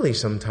ugly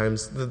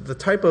sometimes, the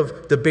type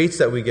of debates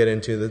that we get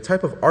into, the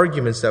type of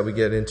arguments that we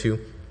get into.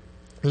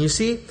 And you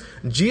see,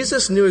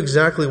 Jesus knew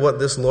exactly what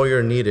this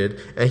lawyer needed,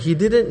 and he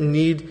didn't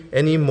need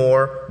any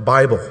more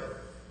Bible.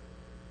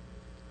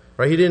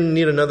 Right? He didn't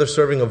need another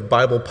serving of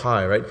Bible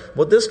pie, right?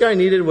 What this guy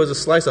needed was a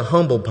slice of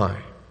humble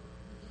pie.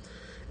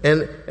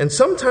 And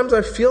sometimes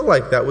I feel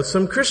like that with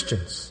some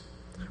Christians.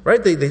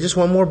 Right? They just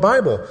want more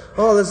Bible.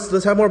 Oh,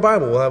 let's have more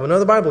Bible. We'll have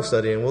another Bible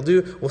study, and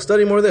we'll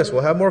study more of this.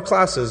 We'll have more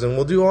classes, and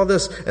we'll do all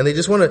this. And they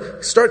just want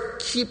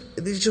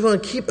to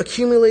keep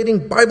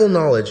accumulating Bible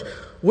knowledge,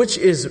 which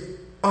is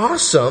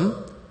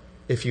awesome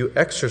if you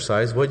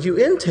exercise what you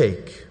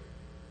intake.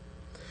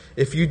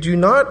 If you do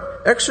not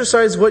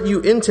exercise what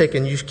you intake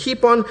and you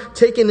keep on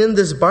taking in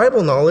this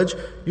Bible knowledge,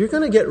 you're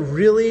going to get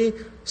really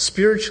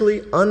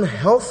spiritually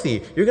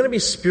unhealthy. You're going to be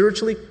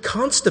spiritually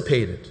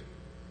constipated.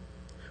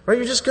 Right?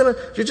 You're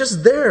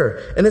just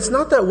there. And it's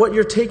not that what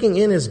you're taking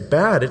in is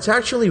bad. It's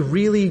actually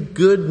really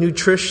good,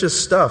 nutritious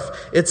stuff.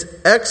 It's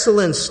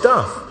excellent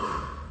stuff.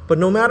 But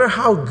no matter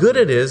how good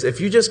it is,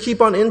 if you just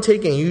keep on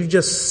intaking, you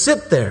just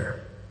sit there,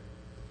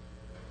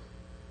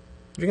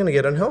 you're going to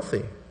get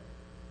unhealthy.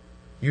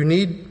 You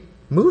need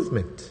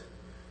movement.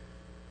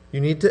 You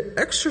need to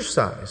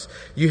exercise.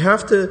 You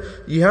have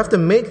to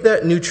make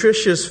that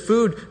nutritious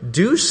food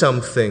do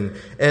something.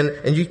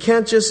 And you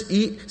can't just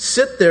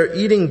sit there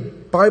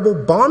eating Bible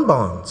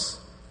bonbons.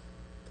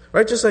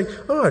 Right? Just like,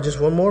 I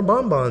just want more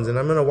bonbons, and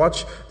I'm going to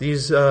watch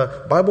these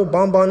Bible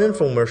bonbon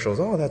infomercials.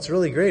 Oh, that's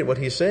really great, what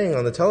he's saying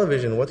on the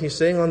television, what he's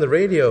saying on the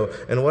radio,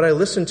 and what I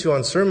listen to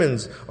on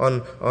sermons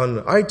on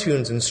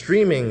iTunes and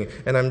streaming,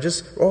 and I'm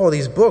just,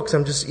 these books,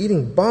 I'm just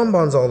eating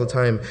bonbons all the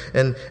time,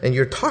 and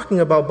you're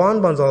talking about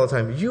bonbons all the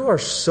time. You are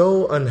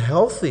so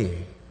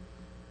unhealthy.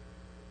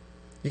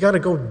 You got to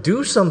go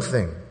do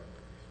something.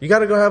 You got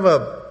to go have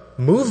a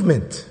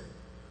movement.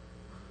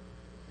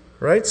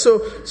 Right? So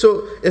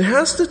it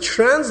has to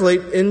translate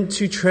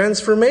into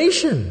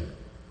transformation.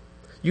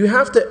 You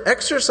have to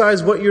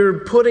exercise what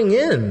you're putting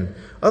in.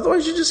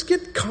 Otherwise, you just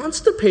get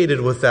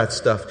constipated with that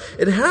stuff.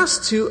 It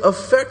has to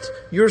affect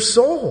your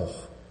soul.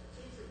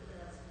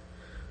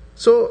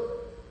 So,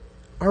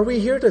 are we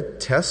here to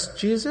test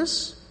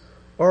Jesus?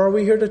 Or are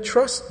we here to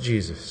trust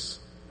Jesus?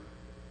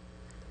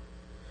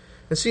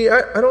 And see,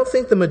 I don't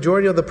think the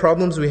majority of the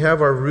problems we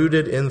have are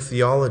rooted in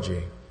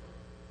theology.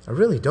 I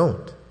really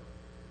don't.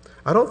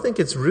 I don't think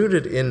it's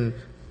rooted in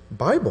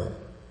Bible.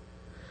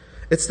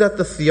 It's that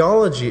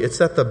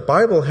the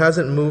Bible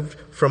hasn't moved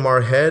from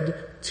our head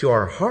to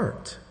our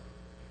heart.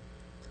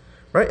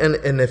 Right?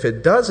 And if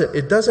it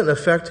doesn't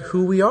affect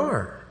who we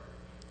are.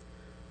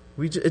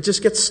 It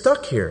just gets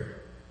stuck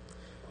here.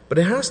 But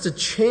it has to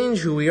change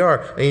who we are.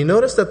 And you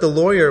notice that the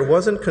lawyer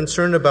wasn't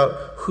concerned about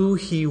who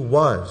he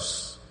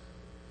was.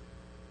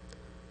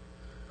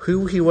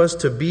 Who he was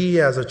to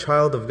be as a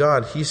child of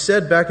God. He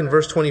said back in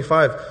verse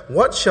 25,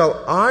 "What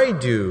shall I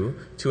do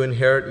to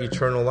inherit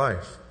eternal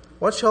life?"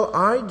 What shall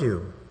I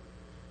do?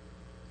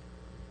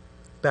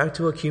 Back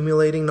to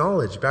accumulating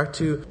knowledge. Back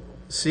to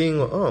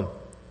seeing,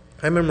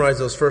 I memorized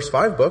those first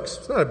 5 books.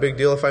 It's not a big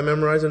deal if I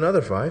memorize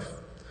another 5.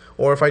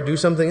 Or if I do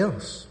something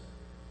else.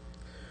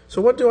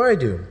 So what do I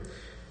do?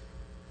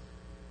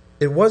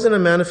 It wasn't a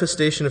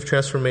manifestation of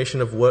transformation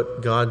of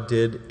what God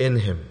did in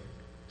him.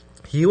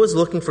 He was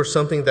looking for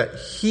something that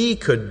he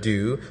could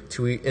do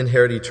to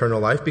inherit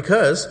eternal life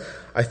because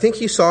I think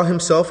he saw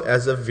himself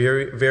as a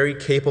very, very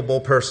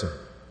capable person.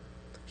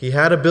 He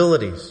had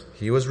abilities.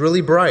 He was really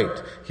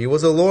bright. He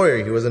was a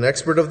lawyer. He was an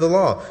expert of the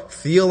law.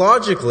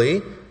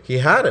 Theologically, he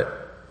had it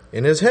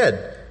in his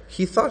head.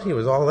 He thought he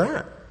was all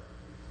that.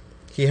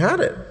 He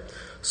had it.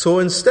 So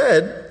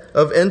instead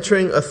of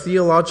entering a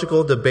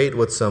theological debate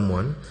with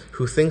someone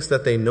who thinks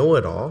that they know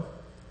it all,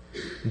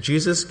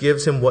 Jesus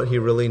gives him what he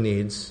really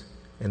needs.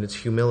 And it's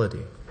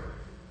humility.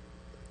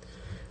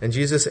 And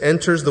Jesus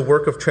enters the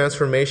work of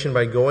transformation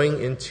by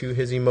going into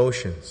his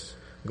emotions,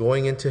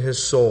 going into his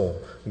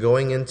soul,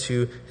 going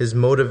into his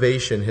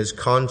motivation, his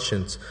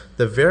conscience.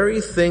 The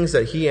very things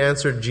that he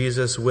answered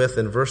Jesus with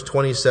in verse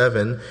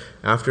 27,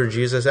 after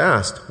Jesus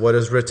asked, "What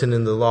is written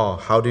in the law?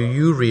 How do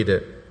you read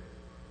it?"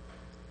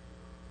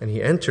 And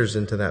he enters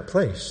into that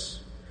place.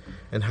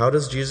 And how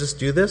does Jesus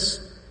do this?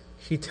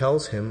 He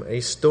tells him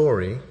a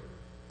story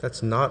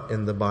that's not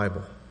in the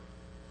Bible.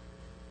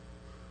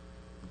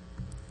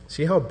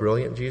 See how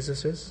brilliant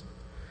Jesus is?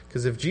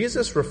 Because if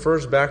Jesus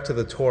refers back to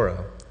the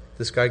Torah,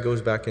 this guy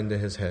goes back into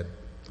his head.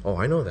 Oh,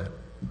 I know that.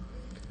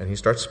 And he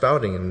starts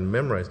spouting and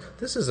memorizing.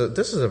 This is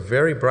a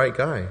very bright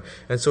guy.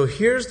 And so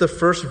here's the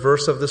first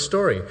verse of the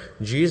story.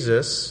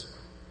 Jesus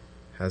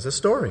has a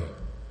story.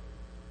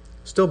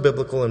 Still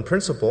biblical in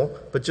principle,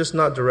 but just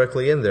not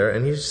directly in there.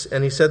 And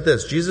he said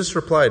this. Jesus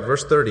replied,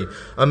 verse 30,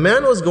 "A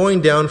man was going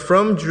down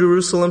from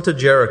Jerusalem to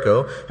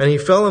Jericho, and he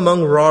fell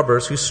among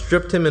robbers who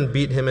stripped him and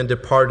beat him and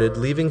departed,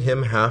 leaving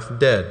him half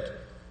dead."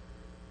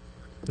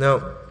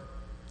 Now,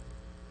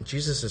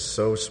 Jesus is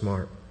so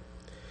smart.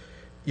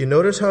 You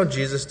notice how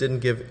Jesus didn't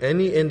give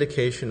any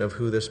indication of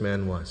who this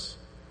man was.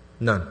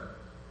 None.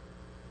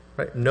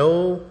 Right?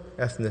 No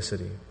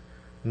ethnicity.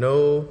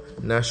 No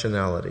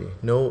nationality,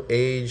 no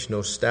age,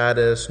 no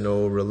status,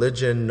 no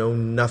religion, no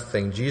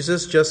nothing.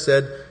 Jesus just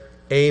said,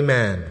 "A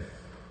man."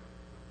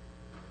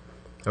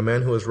 A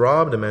man who was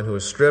robbed, a man who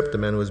was stripped, a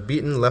man who was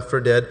beaten, left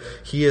for dead.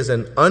 He is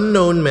an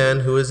unknown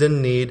man who is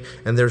in need,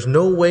 and there's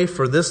no way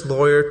for this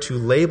lawyer to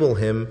label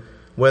him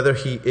whether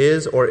he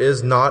is or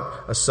is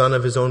not a son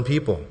of his own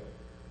people.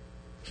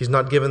 He's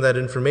not given that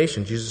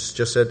information. Jesus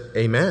just said,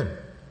 "A man."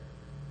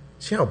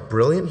 See how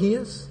brilliant he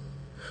is?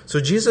 So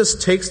Jesus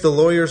takes the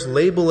lawyer's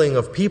labeling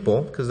of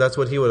people, because that's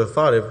what he would have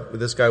thought if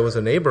this guy was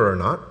a neighbor or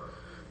not.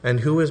 And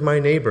who is my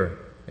neighbor?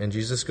 And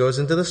Jesus goes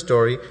into the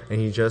story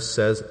and he just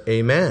says,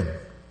 "A man."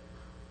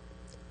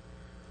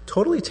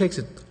 Totally takes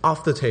it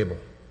off the table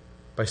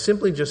by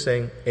simply just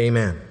saying, "A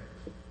man."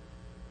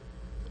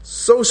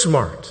 So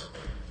smart.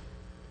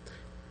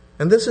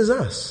 And this is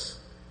us.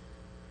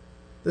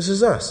 This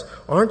is us.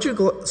 Aren't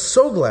you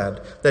so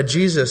glad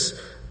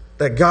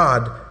that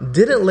God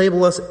didn't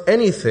label us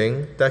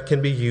anything that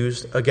can be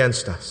used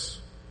against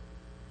us?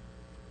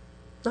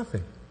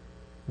 Nothing.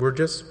 We're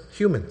just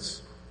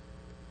humans.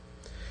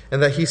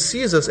 And that He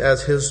sees us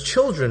as His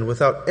children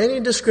without any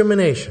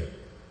discrimination.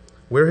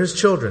 We're His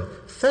children.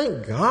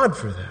 Thank God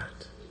for that.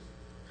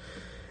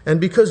 And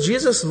because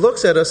Jesus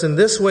looks at us in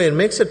this way and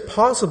makes it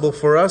possible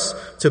for us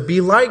to be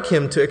like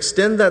Him, to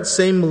extend that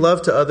same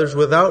love to others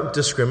without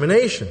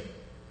discrimination.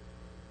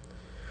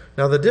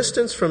 Now, the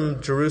distance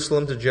from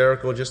Jerusalem to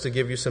Jericho, just to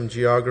give you some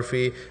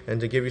geography and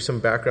to give you some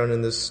background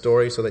in this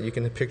story so that you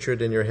can picture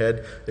it in your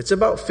head, it's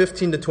about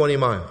 15 to 20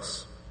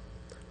 miles.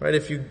 Right?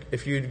 If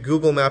you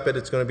Google map it,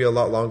 it's going to be a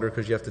lot longer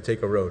because you have to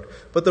take a road.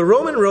 But the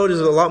Roman road is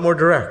a lot more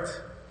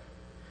direct.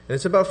 And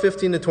it's about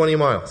 15 to 20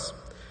 miles.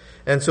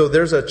 And so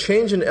there's a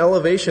change in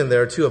elevation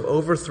there, too, of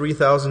over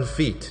 3,000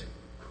 feet.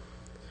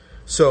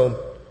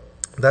 So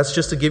that's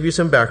just to give you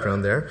some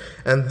background there.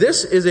 And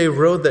this is a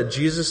road that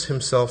Jesus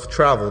Himself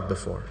traveled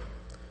before.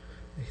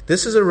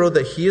 This is a road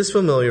that He is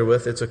familiar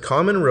with. It's a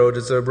common road.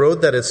 It's a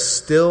road that is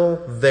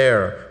still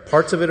there.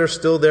 Parts of it are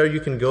still there. You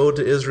can go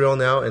to Israel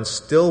now and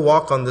still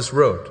walk on this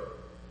road.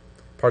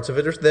 Parts of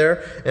it are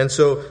there. And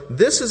so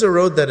this is a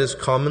road that is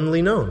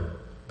commonly known.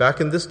 Back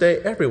in this day,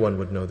 everyone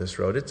would know this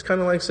road. It's kind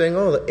of like saying,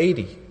 oh, the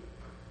 80.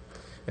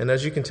 And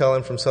as you can tell,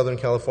 I'm from Southern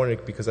California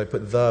because I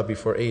put the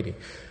before 80.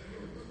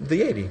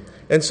 The 80.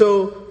 And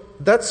so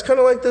that's kind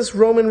of like this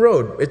Roman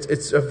road.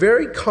 It's a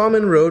very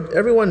common road.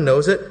 Everyone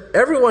knows it.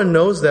 Everyone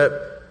knows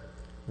that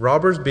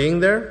robbers being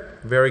there,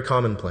 very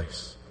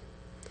commonplace.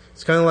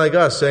 It's kind of like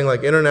us saying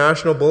like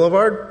International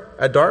Boulevard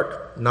at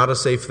dark, not a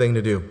safe thing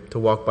to do, to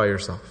walk by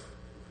yourself.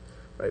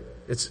 Right?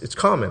 It's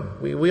common.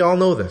 We all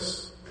know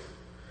this.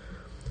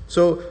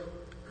 So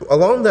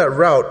along that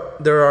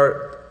route, there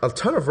are a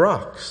ton of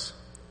rocks.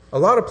 A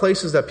lot of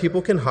places that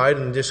people can hide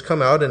and just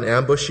come out and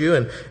ambush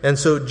you. And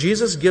so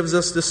Jesus gives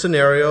us this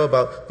scenario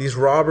about these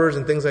robbers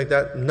and things like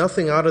that.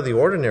 Nothing out of the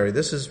ordinary.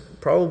 This is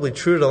probably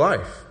true to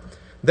life.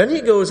 Then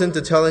He goes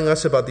into telling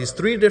us about these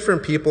three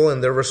different people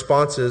and their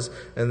responses.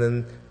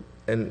 And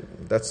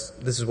this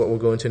is what we'll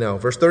go into now.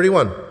 Verse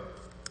 31.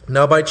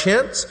 Now by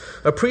chance,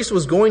 a priest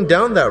was going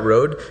down that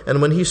road,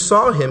 and when he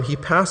saw him, he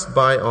passed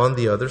by on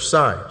the other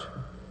side.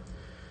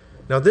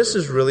 Now this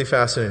is really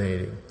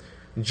fascinating.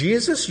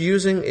 Jesus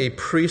using a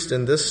priest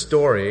in this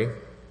story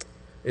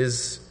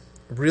is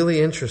really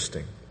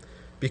interesting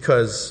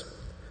because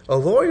a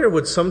lawyer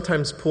would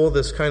sometimes pull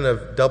this kind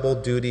of double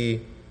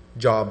duty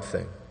job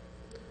thing.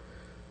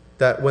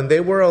 That when they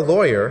were a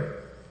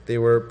lawyer, they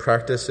were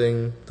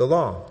practicing the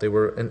law. They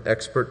were an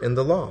expert in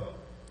the law.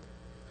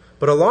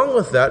 But along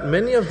with that,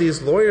 many of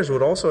these lawyers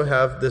would also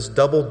have this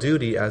double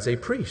duty as a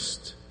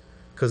priest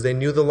because they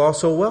knew the law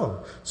so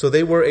well. So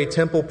they were a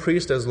temple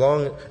priest as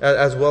well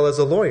as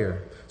a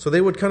lawyer. So they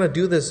would kind of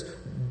do this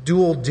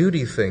dual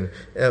duty thing.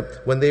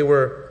 When they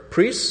were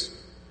priests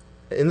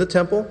in the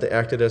temple, they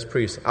acted as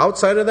priests.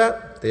 Outside of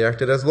that, they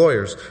acted as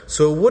lawyers.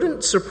 So it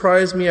wouldn't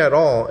surprise me at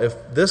all if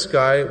this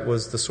guy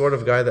was the sort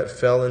of guy that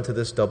fell into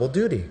this double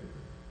duty.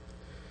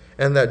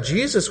 And that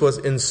Jesus was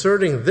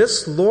inserting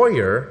this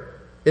lawyer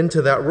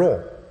into that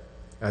role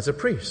as a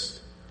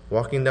priest,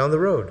 walking down the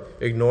road,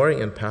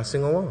 ignoring and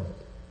passing along.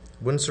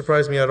 Wouldn't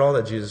surprise me at all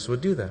that Jesus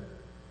would do that.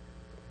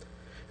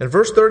 And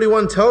verse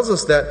 31 tells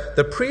us that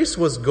the priest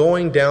was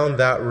going down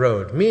that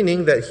road,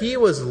 meaning that he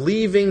was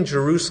leaving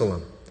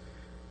Jerusalem.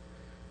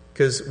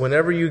 Because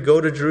whenever you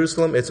go to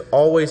Jerusalem, it's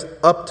always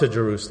up to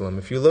Jerusalem.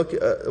 If you look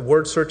at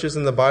word searches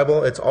in the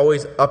Bible, it's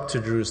always up to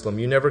Jerusalem.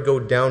 You never go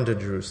down to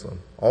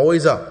Jerusalem.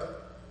 Always up.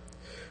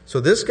 So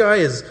this guy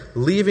is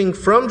leaving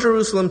from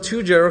Jerusalem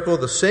to Jericho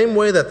the same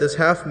way that this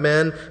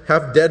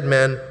half-dead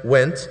man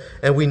went.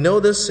 And we know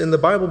this in the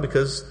Bible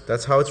because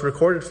that's how it's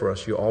recorded for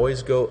us. You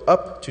always go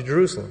up to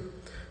Jerusalem.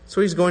 So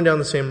he's going down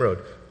the same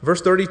road.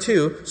 Verse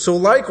 32, so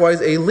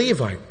likewise a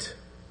Levite,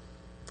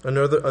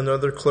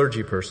 another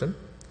clergy person,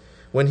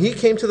 when he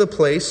came to the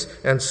place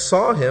and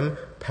saw him,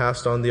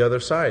 passed on the other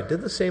side.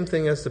 Did the same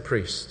thing as the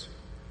priest.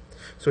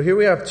 So here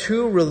we have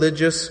two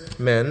religious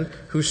men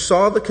who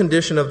saw the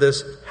condition of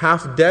this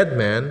half-dead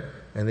man,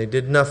 and they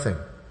did nothing.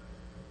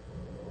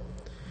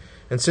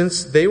 And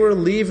since they were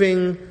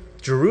leaving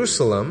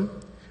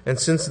Jerusalem, and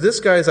since this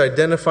guy is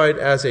identified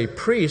as a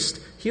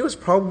priest, he was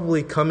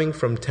probably coming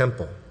from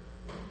temple.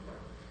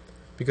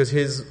 Because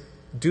his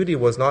duty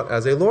was not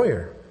as a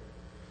lawyer.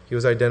 He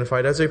was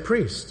identified as a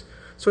priest.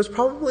 So it's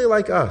probably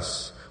like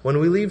us. When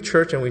we leave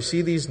church and we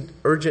see these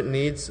urgent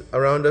needs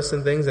around us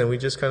and things, and we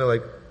just kind of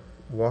like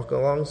walk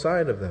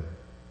alongside of them.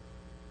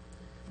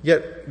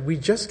 Yet we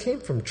just came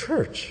from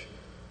church.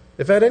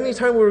 If at any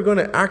time we were going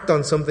to act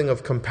on something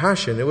of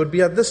compassion, it would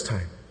be at this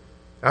time,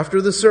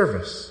 after the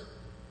service.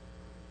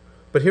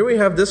 But here we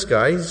have this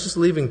guy, he's just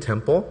leaving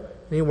temple,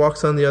 and he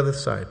walks on the other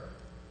side.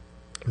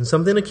 And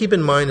something to keep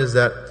in mind is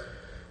that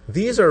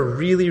these are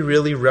really,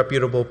 really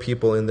reputable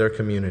people in their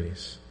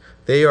communities.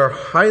 They are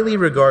highly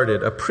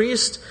regarded. A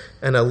priest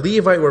and a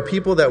Levite were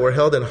people that were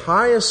held in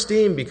high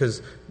esteem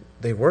because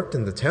they worked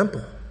in the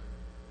temple.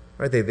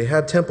 Right? They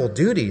had temple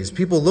duties.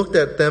 People looked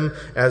at them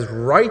as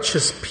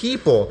righteous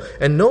people,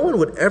 and no one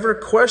would ever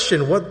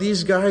question what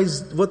these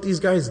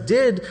guys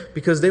did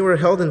because they were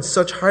held in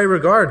such high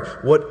regard.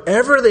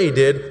 Whatever they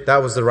did, that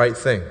was the right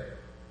thing.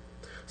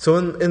 So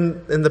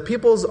in the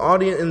people's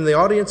audience, in the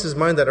audience's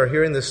mind that are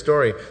hearing this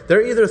story,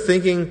 they're either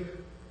thinking,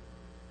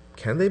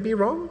 can they be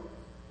wrong?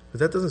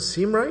 That doesn't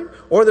seem right.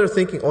 Or they're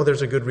thinking, oh,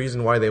 there's a good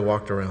reason why they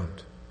walked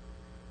around.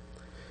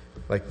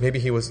 Like maybe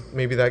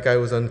that guy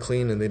was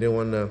unclean and they didn't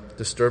want to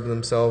disturb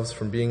themselves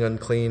from being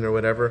unclean or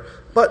whatever.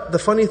 But the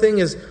funny thing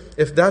is,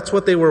 if that's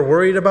what they were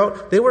worried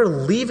about, they were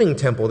leaving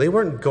temple. They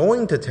weren't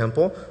going to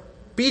temple.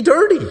 Be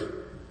dirty.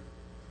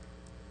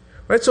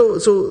 Right?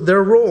 So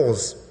their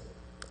roles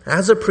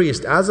as a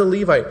priest, as a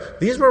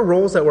Levite, these were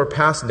roles that were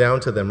passed down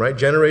to them, right?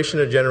 Generation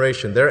to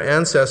generation. Their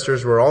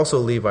ancestors were also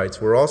Levites,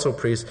 were also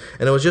priests,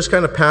 and it was just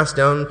kind of passed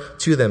down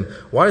to them.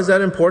 Why is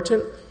that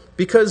important?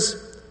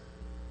 Because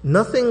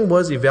nothing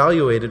was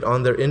evaluated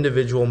on their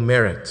individual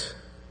merit.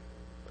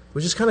 It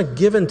was just kind of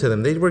given to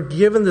them. They were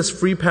given this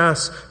free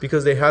pass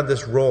because they had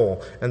this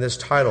role and this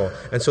title.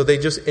 And so they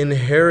just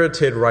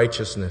inherited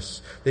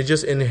righteousness. They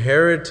just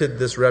inherited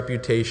this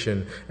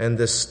reputation and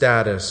this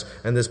status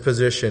and this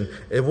position.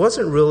 It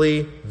wasn't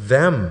really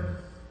them.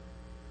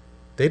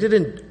 They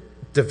didn't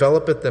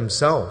develop it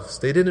themselves.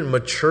 They didn't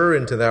mature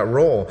into that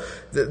role.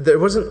 There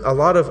wasn't a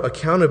lot of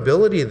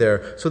accountability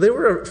there. So they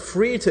were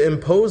free to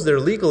impose their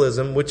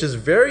legalism, which is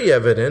very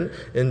evident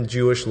in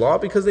Jewish law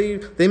because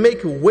they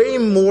make way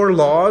more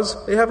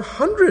laws. They have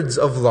hundreds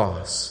of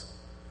laws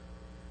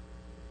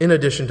in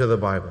addition to the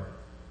Bible.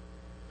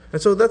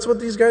 And so that's what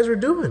these guys are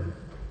doing.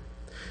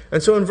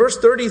 And so in verse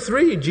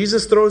 33,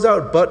 Jesus throws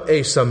out, but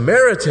a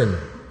Samaritan.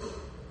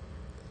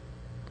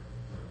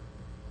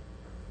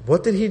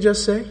 What did he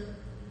just say?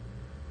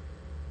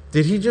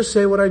 Did he just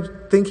say what I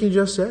think he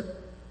just said?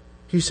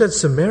 He said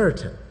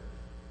Samaritan.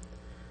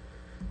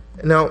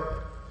 Now,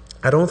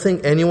 I don't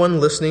think anyone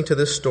listening to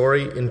this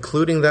story,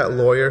 including that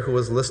lawyer who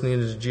was listening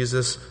to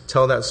Jesus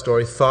tell that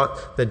story,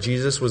 thought that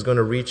Jesus was going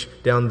to reach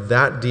down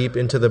that deep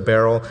into the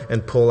barrel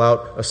and pull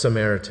out a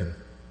Samaritan.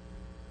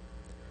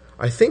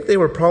 I think they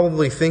were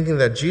probably thinking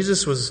that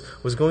Jesus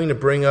was going to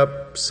bring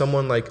up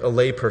someone like a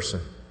layperson.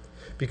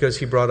 Because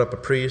he brought up a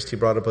priest, he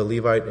brought up a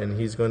Levite, and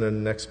he's going to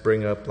next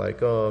bring up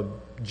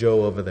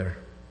Joe over there.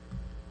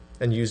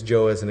 And use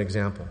Joe as an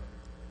example.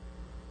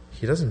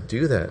 He doesn't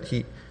do that.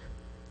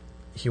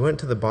 He went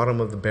to the bottom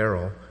of the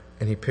barrel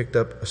and he picked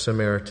up a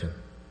Samaritan.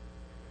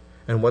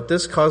 And what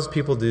this caused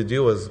people to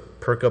do was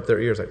perk up their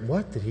ears. Like,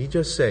 what did he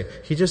just say?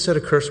 He just said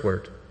a curse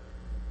word.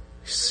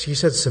 He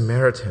said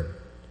Samaritan.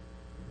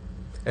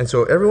 And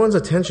so everyone's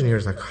attention here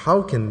is like,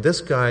 how can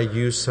this guy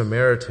use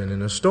Samaritan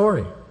in a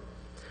story?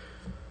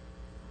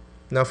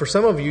 Now, for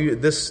some of you,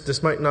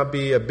 this might not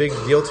be a big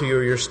deal to you,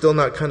 or you're still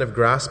not kind of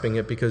grasping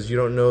it because you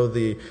don't know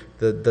the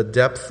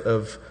depth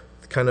of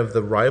kind of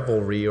the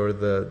rivalry or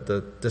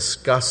the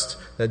disgust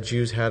that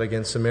Jews had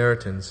against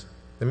Samaritans.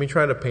 Let me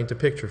try to paint a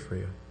picture for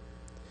you.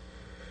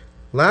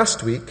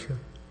 Last week,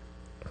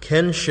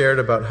 Ken shared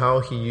about how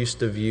he used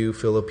to view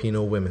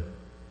Filipino women,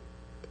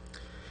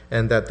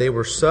 and that they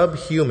were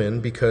subhuman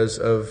because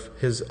of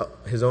his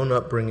own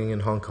upbringing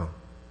in Hong Kong.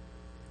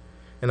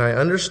 And I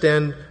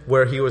understand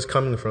where he was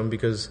coming from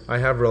because I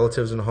have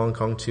relatives in Hong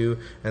Kong too,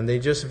 and they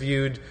just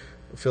viewed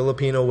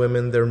Filipino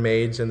women, their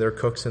maids and their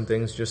cooks and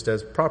things, just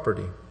as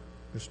property.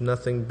 There's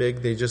nothing big.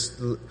 They just,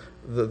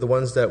 the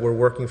ones that were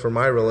working for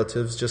my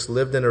relatives just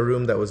lived in a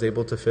room that was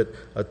able to fit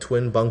a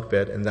twin bunk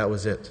bed, and that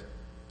was it.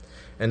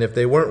 And if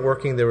they weren't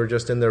working, they were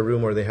just in their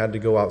room or they had to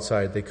go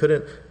outside. They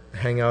couldn't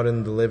hang out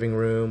in the living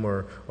room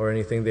or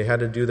anything. They had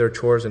to do their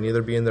chores and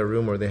either be in their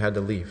room or they had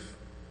to leave.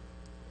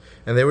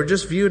 And they were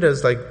just viewed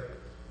as like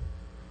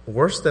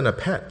worse than a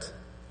pet.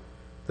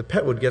 The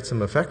pet would get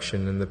some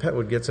affection and the pet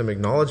would get some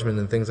acknowledgement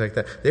and things like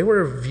that. They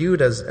were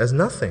viewed as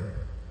nothing,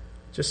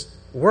 just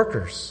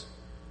workers.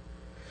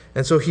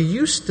 And so he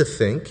used to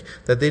think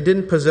that they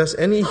didn't possess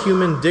any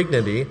human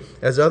dignity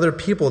as other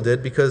people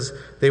did because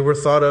they were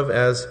thought of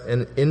as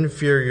an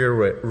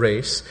inferior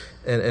race.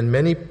 And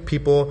many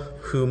people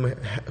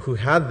who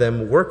had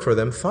them work for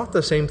them thought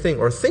the same thing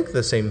or think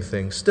the same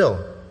thing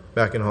still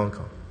back in Hong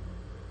Kong.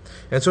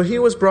 And so he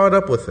was brought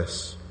up with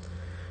this.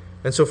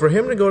 And so for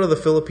him to go to the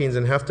Philippines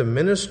and have to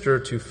minister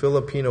to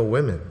Filipino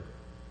women,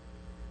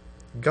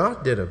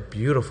 God did a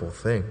beautiful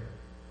thing.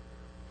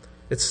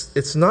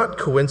 It's not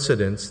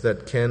coincidence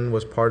that Ken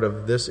was part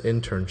of this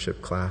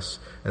internship class,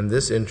 and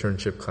this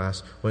internship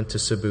class went to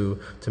Cebu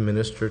to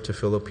minister to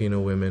Filipino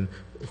women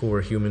who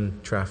were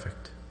human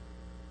trafficked.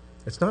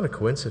 It's not a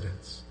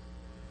coincidence.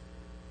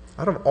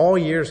 Out of all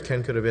years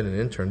Ken could have been an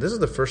intern, this is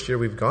the first year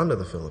we've gone to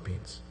the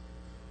Philippines.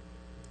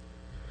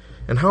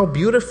 And how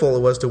beautiful it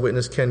was to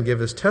witness Ken give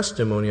his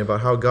testimony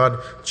about how God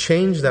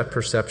changed that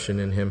perception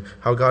in him,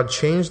 how God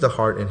changed the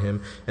heart in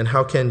him, and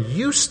how Ken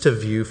used to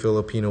view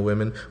Filipino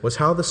women was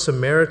how the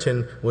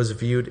Samaritan was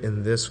viewed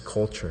in this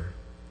culture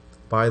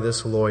by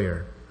this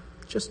lawyer.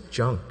 Just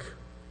junk,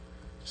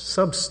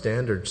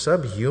 substandard,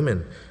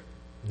 subhuman,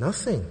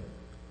 nothing.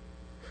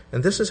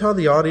 And this is how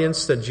the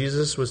audience that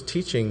Jesus was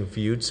teaching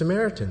viewed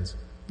Samaritans.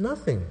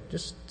 Nothing,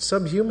 just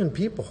subhuman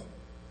people.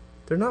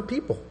 They're not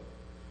people.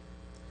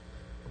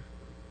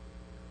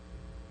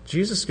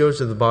 Jesus goes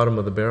to the bottom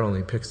of the barrel and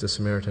he picks the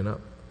Samaritan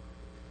up.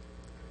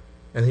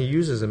 And he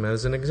uses him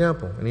as an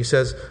example. And he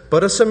says,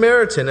 "But a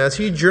Samaritan, as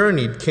he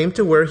journeyed, came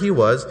to where he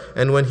was,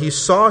 and when he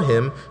saw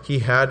him, he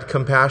had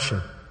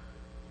compassion.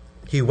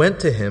 He went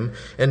to him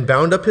and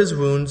bound up his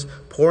wounds,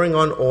 pouring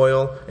on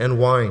oil and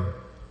wine.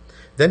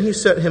 Then he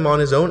set him on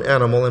his own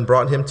animal and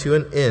brought him to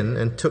an inn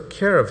and took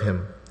care of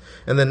him.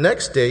 And the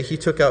next day he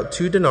took out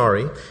 2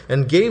 denarii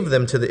and gave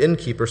them to the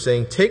innkeeper,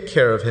 saying, 'Take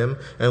care of him,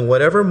 and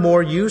whatever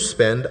more you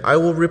spend, I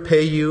will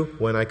repay you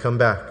when I come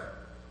back.'"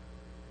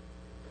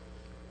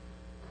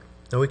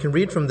 Now we can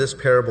read from this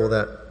parable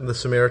that the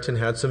Samaritan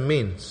had some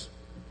means,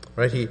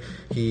 right?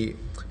 He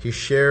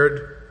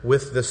shared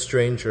with the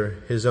stranger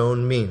his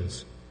own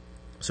means.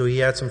 So he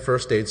had some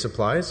first aid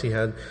supplies. He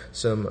had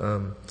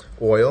some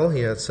oil.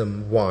 He had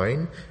some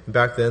wine.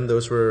 Back then,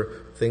 those were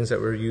things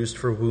that were used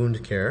for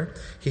wound care.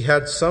 He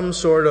had some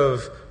sort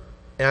of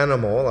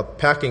animal, a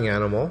packing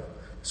animal,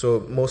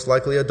 so most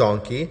likely a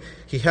donkey.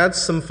 He had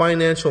some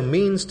financial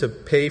means to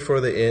pay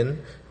for the inn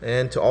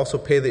and to also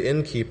pay the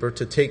innkeeper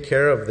to take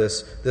care of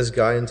this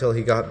guy until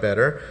he got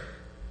better.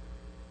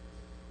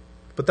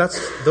 But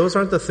those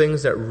aren't the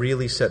things that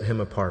really set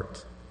him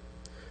apart.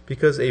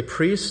 Because a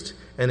priest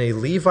and a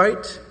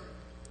Levite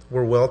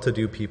were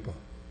well-to-do people.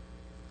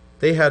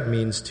 They had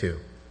means too.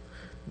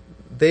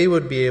 They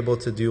would be able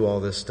to do all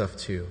this stuff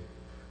too.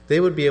 They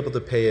would be able to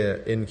pay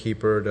an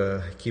innkeeper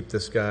to keep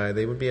this guy.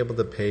 They would be able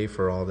to pay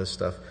for all this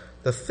stuff.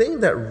 The thing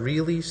that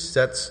really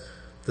sets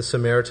the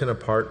Samaritan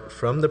apart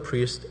from the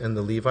priest and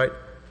the Levite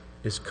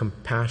is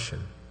compassion.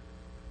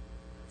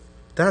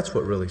 That's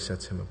what really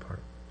sets him apart.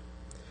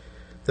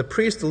 The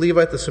priest, the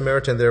Levite, the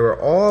Samaritan, they were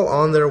all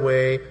on their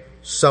way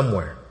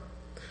somewhere.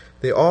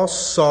 They all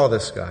saw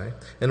this guy,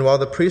 and while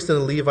the priest and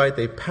the Levite,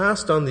 they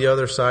passed on the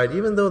other side,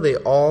 even though they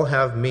all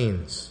have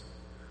means.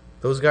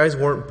 Those guys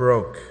weren't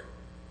broke.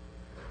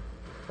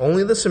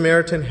 Only the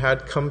Samaritan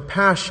had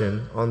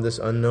compassion on this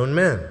unknown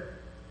man.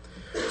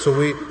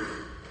 So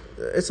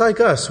it's like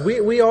us.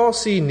 We all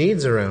see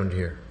needs around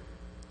here.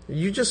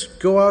 You just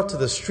go out to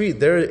the street,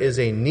 there is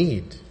a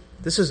need.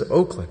 This is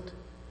Oakland.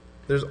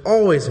 There's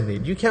always a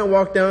need. You can't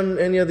walk down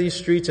any of these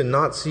streets and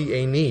not see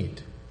a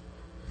need.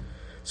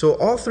 So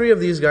all 3 of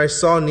these guys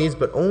saw needs,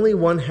 but only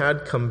one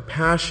had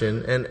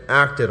compassion and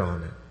acted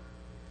on it.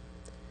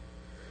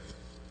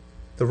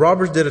 The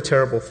robbers did a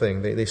terrible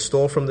thing. They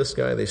stole from this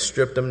guy. They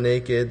stripped him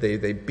naked.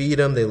 They beat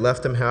him. They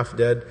left him half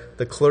dead.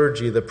 The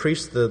clergy, the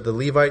priest, the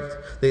Levite,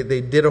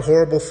 they did a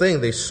horrible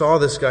thing. They saw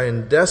this guy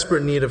in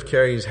desperate need of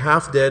care. He's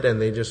half dead, and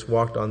they just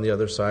walked on the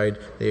other side.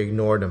 They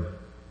ignored him.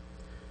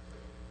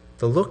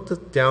 The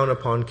look down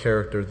upon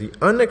character, the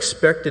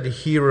unexpected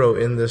hero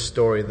in this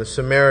story, the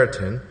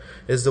Samaritan,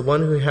 is the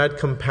one who had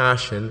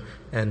compassion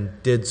and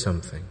did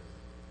something.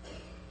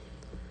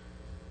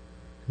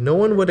 No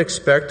one would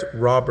expect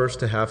robbers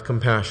to have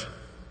compassion.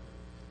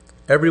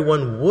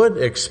 Everyone would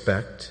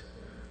expect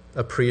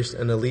a priest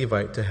and a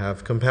Levite to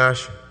have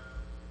compassion.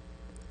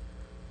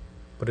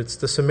 But it's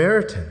the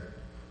Samaritan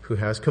who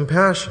has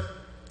compassion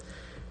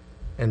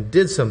and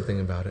did something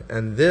about it.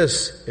 And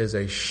this is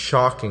a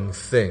shocking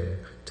thing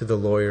to the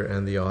lawyer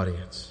and the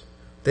audience.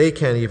 They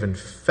can't even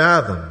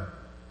fathom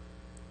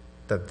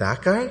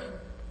that guy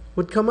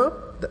would come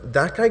up?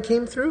 That guy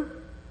came through?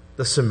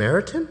 The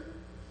Samaritan?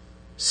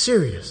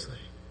 Seriously.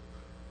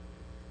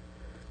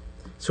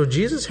 So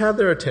Jesus had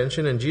their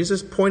attention, and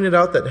Jesus pointed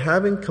out that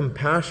having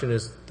compassion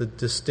is the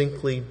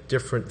distinctly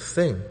different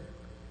thing.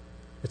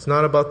 It's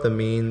not about the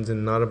means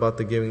and not about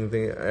the giving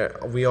thing.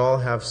 We all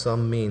have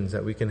some means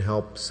that we can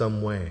help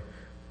some way.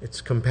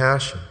 It's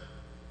compassion.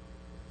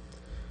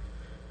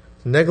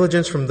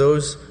 Negligence from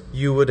those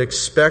you would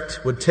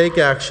expect would take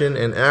action,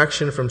 and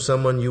action from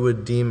someone you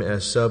would deem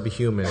as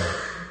subhuman.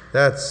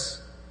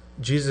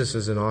 Jesus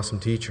is an awesome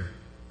teacher.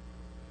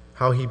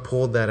 How he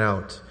pulled that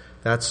out,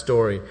 that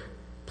story,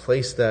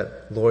 placed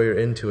that lawyer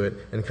into it,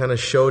 and kind of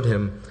showed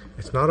him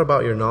it's not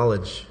about your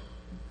knowledge.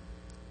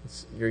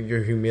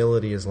 Your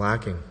humility is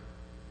lacking.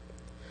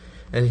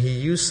 And he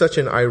used such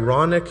an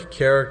ironic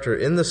character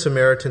in the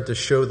Samaritan to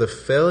show the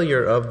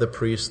failure of the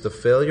priest, the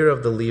failure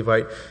of the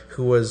Levite,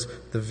 who was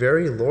the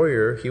very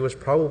lawyer he was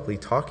probably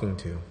talking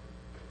to.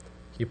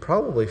 He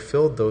probably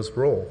filled those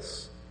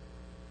roles.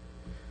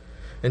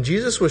 And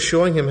Jesus was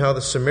showing him how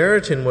the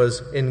Samaritan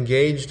was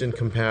engaged in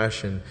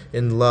compassion,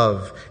 in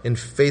love, in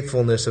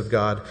faithfulness of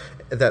God,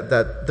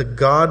 that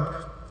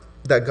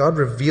God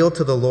revealed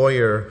to the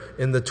lawyer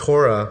in the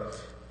Torah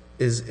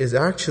is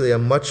actually a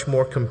much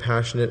more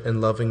compassionate and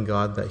loving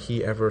God that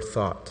he ever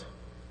thought,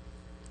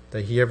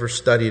 that he ever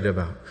studied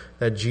about.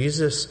 That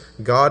Jesus,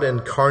 God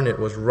incarnate,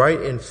 was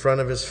right in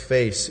front of his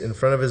face, in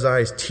front of his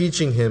eyes,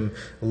 teaching him,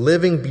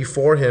 living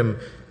before him,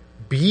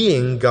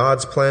 being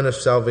God's plan of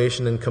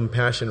salvation and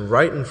compassion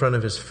right in front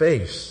of his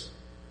face.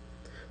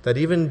 That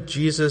even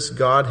Jesus,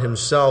 God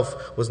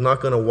himself, was not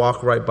going to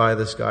walk right by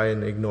this guy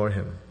and ignore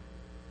him.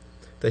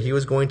 that he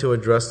was going to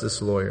address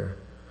this lawyer,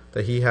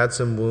 that he had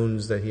some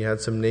wounds, that he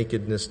had some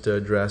nakedness to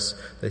address,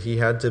 that he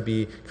had to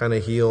be kind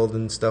of healed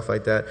and stuff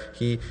like that.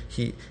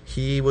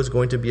 He was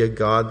going to be a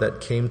God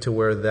that came to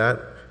where that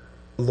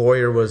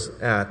lawyer was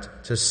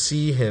at, to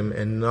see him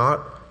and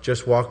not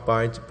just walk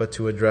by, but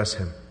to address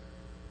him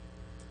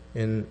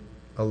in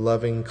a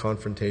loving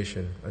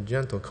confrontation, a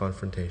gentle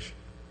confrontation.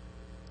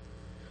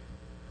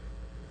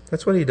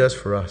 That's what he does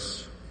for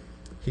us.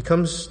 He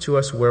comes to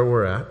us where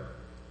we're at.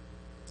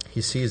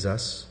 He sees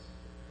us.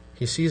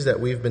 He sees that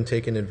we've been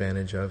taken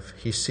advantage of.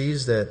 He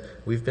sees that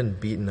we've been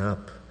beaten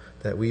up,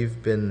 that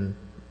we've been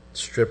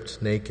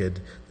stripped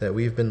naked, that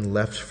we've been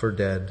left for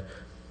dead.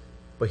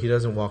 But he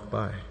doesn't walk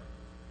by.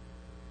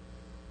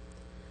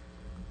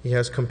 He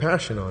has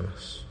compassion on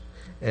us,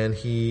 and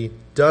he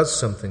does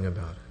something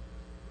about it.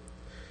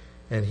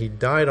 And he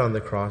died on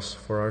the cross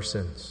for our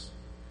sins.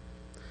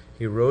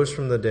 He rose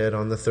from the dead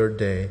on the third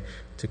day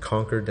to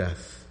conquer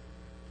death.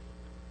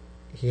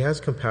 He has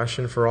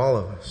compassion for all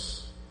of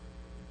us.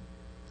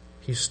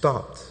 He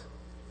stopped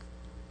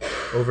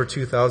over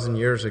 2,000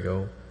 years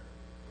ago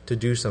to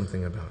do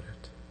something about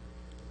it.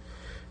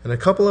 And a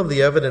couple of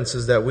the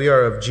evidences that we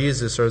are of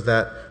Jesus are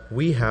that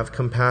we have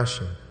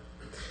compassion,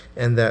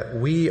 and that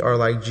we are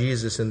like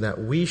Jesus in that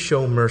we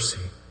show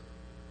mercy.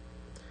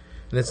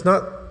 And it's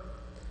not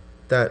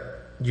that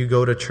you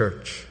go to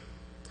church.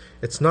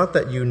 It's not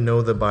that you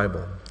know the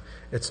Bible.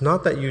 It's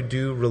not that you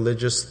do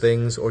religious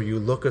things, or you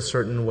look a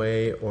certain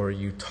way, or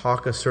you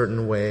talk a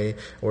certain way,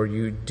 or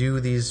you do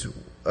these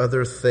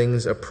other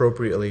things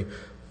appropriately.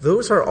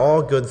 Those are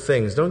all good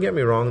things. Don't get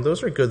me wrong,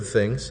 those are good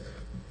things.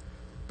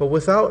 But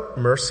without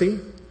mercy,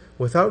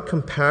 without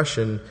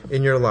compassion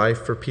in your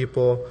life for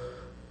people,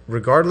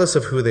 regardless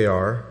of who they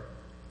are,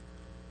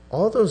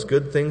 all those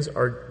good things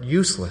are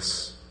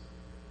useless.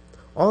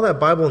 All that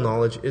Bible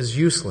knowledge is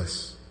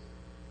useless.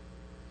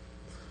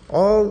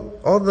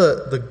 All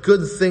the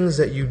good things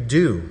that you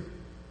do,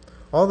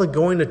 all the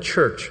going to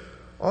church,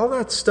 all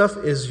that stuff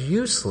is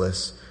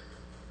useless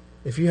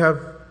if you have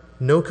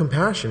no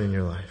compassion in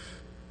your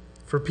life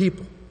for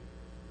people.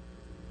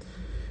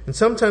 And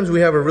sometimes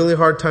we have a really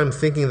hard time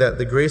thinking that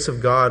the grace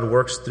of God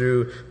works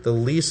through the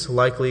least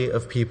likely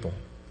of people.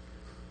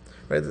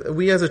 Right?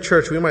 We as a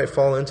church, we might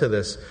fall into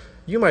this.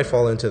 You might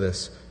fall into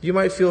this. You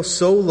might feel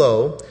so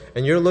low,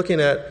 and you're looking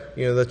at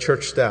the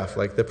church staff,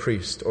 like the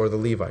priest or the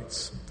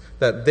Levites,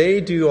 that they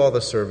do all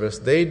the service,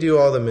 they do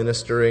all the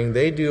ministering,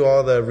 they do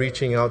all the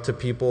reaching out to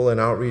people and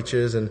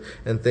outreaches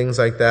and things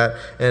like that.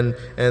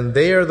 And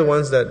they are the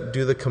ones that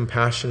do the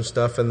compassion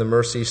stuff and the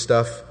mercy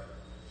stuff.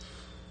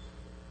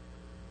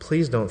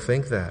 Please don't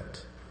think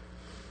that.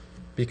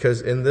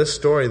 Because in this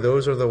story,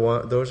 those are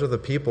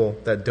the people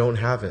that don't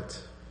have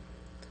it.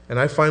 And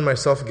I find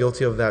myself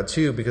guilty of that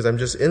too, because I'm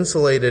just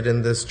insulated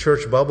in this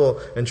church bubble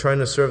and trying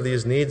to serve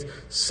these needs.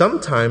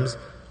 Sometimes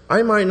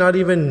I might not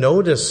even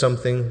notice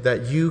something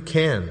that you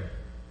can.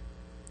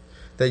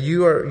 That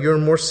you're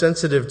more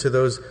sensitive to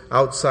those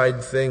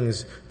outside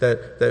things,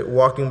 that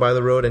walking by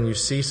the road and you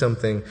see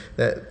something,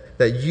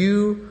 that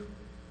you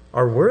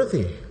are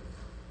worthy.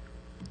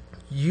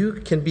 You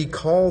can be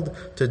called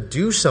to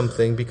do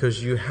something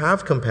because you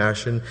have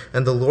compassion,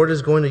 and the Lord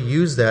is going to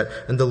use that,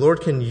 and the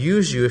Lord can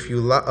use you if you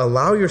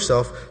allow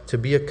yourself to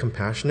be a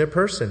compassionate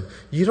person.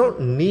 You don't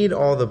need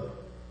all the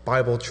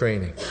Bible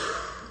training.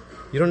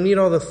 You don't need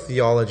all the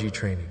theology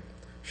training.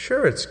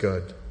 Sure, it's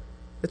good.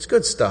 It's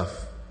good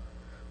stuff.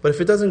 But if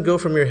it doesn't go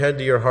from your head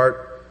to your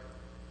heart,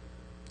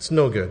 it's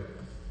no good.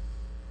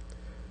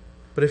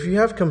 But if you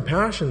have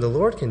compassion, the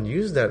Lord can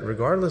use that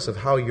regardless of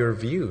how you're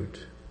viewed.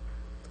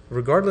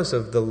 Regardless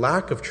of the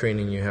lack of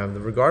training you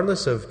have,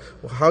 regardless of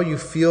how you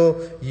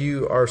feel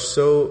you are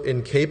so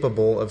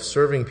incapable of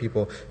serving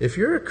people. If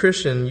you're a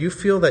Christian, you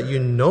feel that you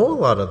know a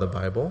lot of the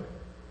Bible,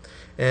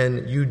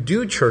 and you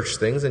do church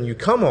things, and you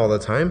come all the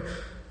time,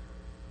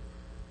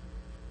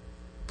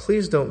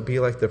 please don't be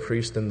like the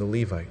priest and the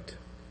Levite,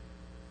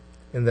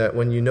 in that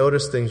when you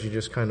notice things, you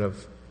just kind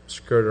of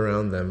skirt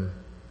around them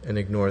and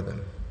ignore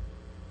them.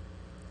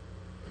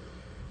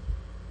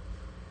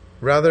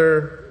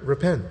 Rather,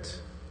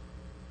 repent.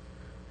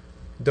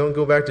 Don't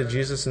go back to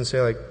Jesus and say,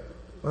 like,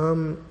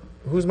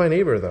 who's my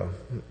neighbor, though?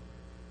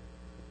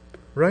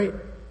 Right?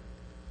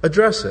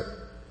 Address it.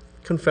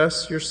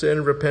 Confess your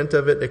sin, repent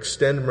of it,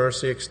 extend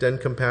mercy,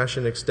 extend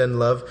compassion, extend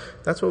love.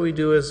 That's what we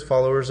do as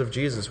followers of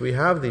Jesus. We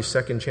have these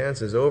second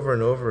chances over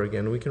and over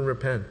again. We can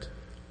repent.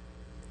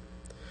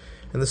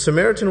 And the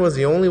Samaritan was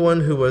the only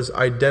one who was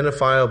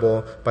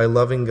identifiable by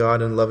loving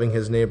God and loving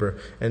his neighbor.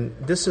 And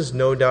this is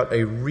no doubt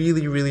a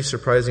really, really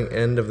surprising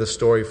end of the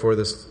story for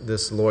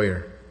this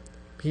lawyer.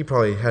 He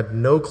probably had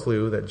no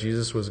clue that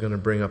Jesus was going to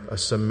bring up a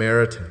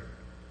Samaritan.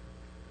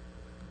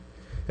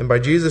 And by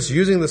Jesus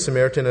using the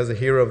Samaritan as a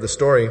hero of the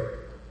story,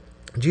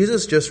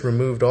 Jesus just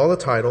removed all the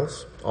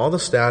titles, all the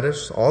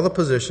status, all the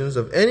positions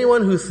of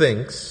anyone who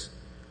thinks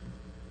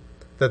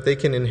that they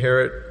can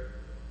inherit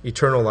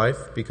eternal life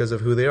because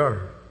of who they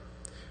are.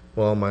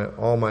 Well,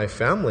 all my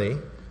family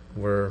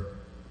were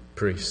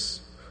priests.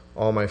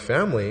 All my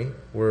family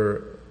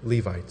were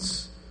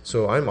Levites.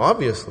 so I'm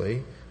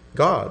obviously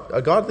God,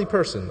 a godly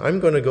person. I'm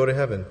going to go to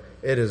heaven.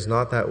 It is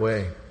not that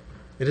way.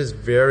 It is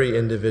very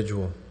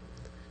individual.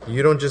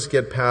 You don't just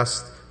get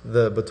past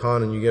the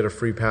baton and you get a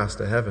free pass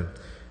to heaven.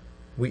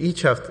 We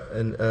each have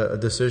a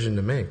decision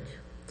to make.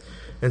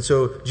 And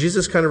so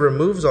Jesus kind of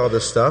removes all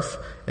this stuff,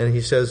 and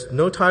he says,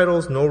 no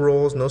titles, no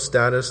roles, no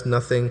status,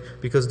 nothing,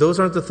 because those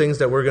aren't the things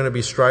that we're going to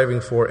be striving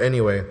for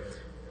anyway.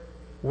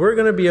 We're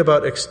going to be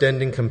about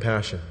extending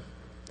compassion,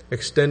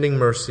 extending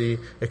mercy,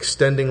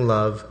 extending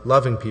love,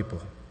 loving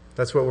people.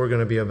 That's what we're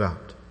going to be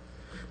about.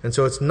 And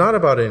so it's not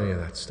about any of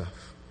that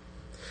stuff.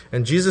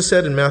 And Jesus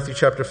said in Matthew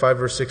chapter 5,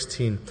 verse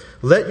 16,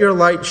 let your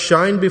light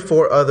shine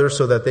before others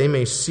so that they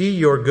may see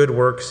your good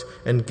works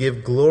and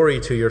give glory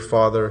to your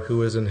Father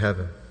who is in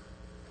heaven.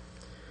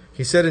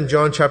 He said in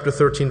John chapter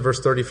 13, verse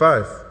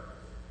 35,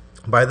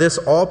 by this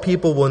all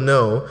people will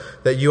know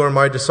that you are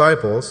my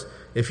disciples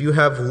if you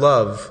have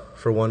love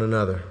for one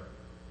another.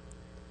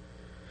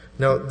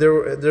 Now,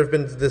 there have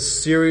been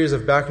this series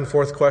of back and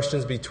forth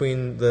questions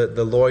between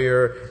the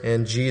lawyer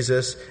and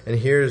Jesus, and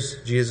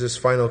here's Jesus'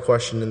 final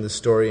question in the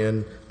story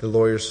and the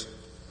lawyer's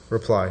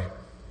reply.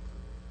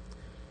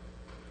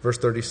 Verse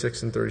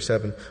 36 and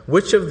 37.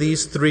 Which of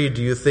these three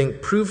do you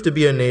think proved to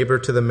be a neighbor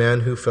to the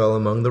man who fell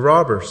among the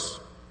robbers?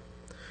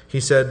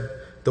 He said,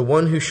 the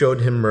one who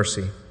showed him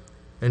mercy.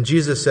 And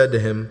Jesus said to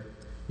him,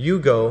 you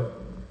go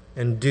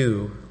and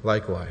do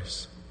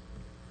likewise.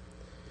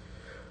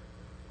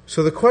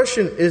 So the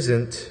question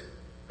isn't,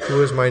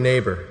 who is my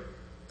neighbor?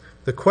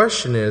 The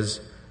question is,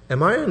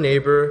 am I a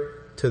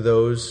neighbor to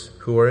those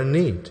who are in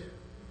need?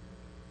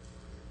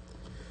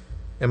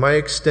 Am I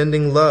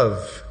extending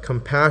love,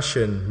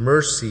 compassion,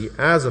 mercy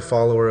as a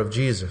follower of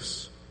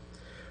Jesus?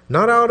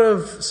 Not out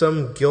of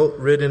some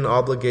guilt-ridden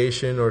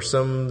obligation or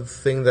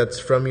something that's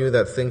from you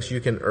that thinks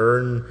you can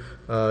earn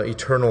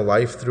eternal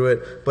life through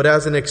it, but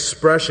as an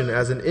expression,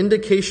 as an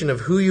indication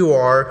of who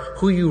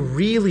you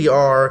really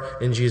are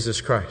in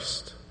Jesus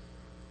Christ.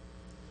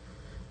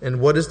 And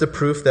what is the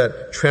proof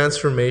that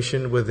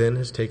transformation within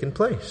has taken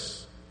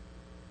place?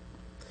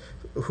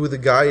 Who the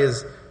guy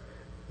is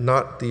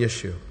not the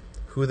issue.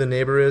 Who the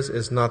neighbor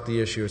is not the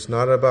issue. It's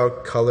not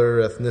about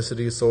color,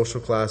 ethnicity, social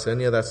class,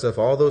 any of that stuff.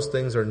 All those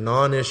things are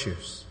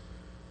non-issues.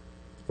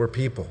 We're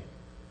people.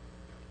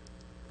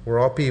 We're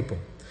all people.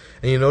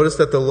 And you notice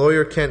that the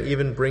lawyer can't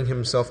even bring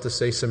himself to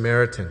say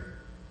Samaritan.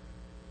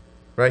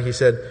 Right? He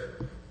said,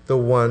 the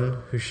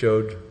one who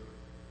showed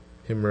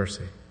him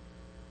mercy.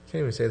 He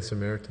can't even say the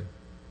Samaritan.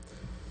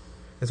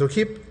 And so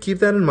keep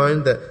that in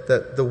mind,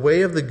 that the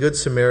way of the Good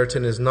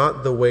Samaritan is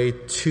not the way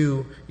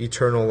to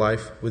eternal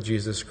life with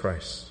Jesus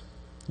Christ.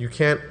 You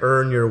can't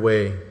earn your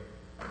way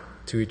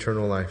to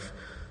eternal life.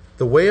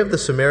 The way of the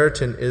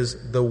Samaritan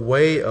is the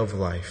way of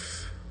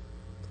life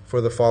for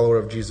the follower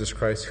of Jesus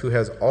Christ who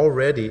has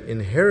already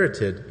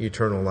inherited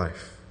eternal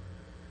life.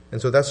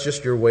 And so that's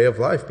just your way of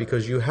life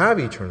because you have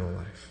eternal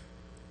life.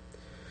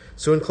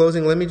 So in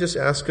closing, let me just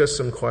ask us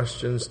some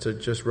questions to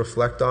just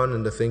reflect on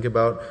and to think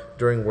about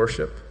during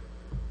worship.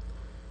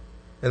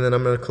 And then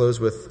I'm going to close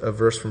with a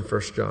verse from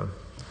 1 John.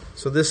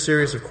 So this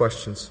series of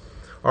questions.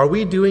 Are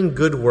we doing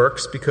good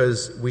works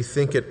because we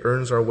think it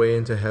earns our way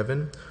into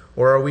heaven?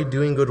 Or are we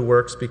doing good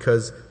works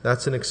because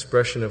that's an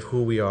expression of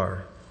who we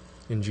are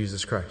in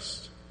Jesus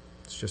Christ?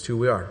 It's just who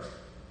we are.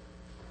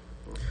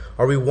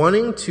 Are we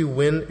wanting to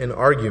win an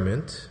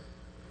argument?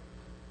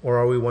 Or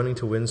are we wanting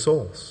to win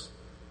souls?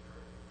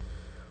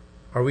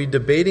 Are we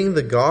debating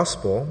the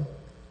gospel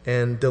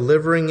and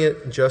delivering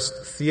it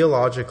just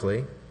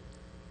theologically,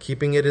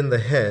 keeping it in the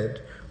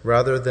head,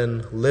 rather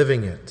than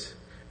living it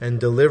and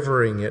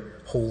delivering it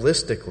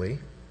holistically,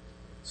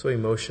 so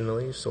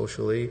emotionally,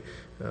 socially,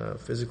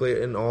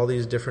 physically, in all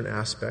these different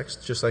aspects,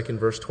 just like in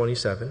verse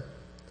 27,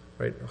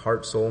 right?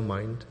 Heart, soul,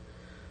 mind.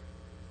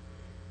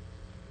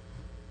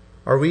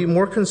 Are we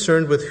more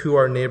concerned with who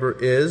our neighbor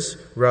is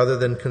rather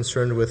than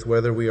concerned with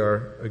whether we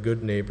are a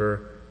good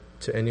neighbor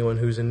to anyone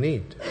who's in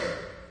need?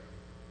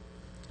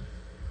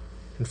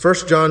 In 1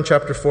 John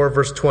chapter 4,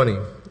 verse 20,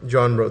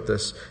 John wrote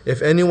this,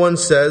 if anyone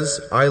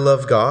says, I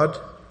love God,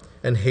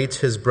 and hates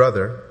his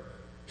brother,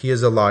 he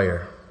is a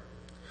liar.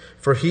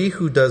 For he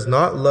who does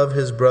not love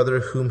his brother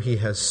whom he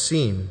has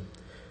seen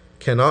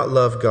cannot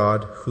love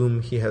God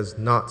whom he has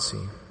not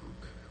seen.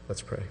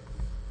 Let's pray.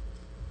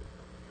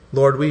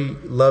 Lord, we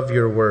love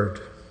your word.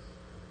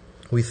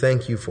 We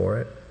thank you for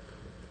it.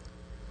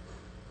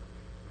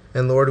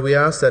 And Lord, we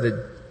ask that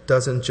it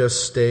doesn't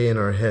just stay in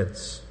our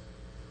heads,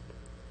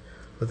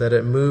 but that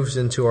it moves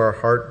into our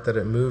heart, that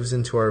it moves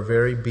into our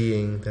very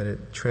being, that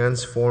it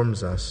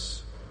transforms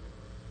us.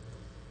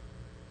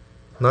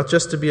 Not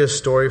just to be a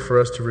story for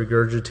us to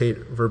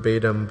regurgitate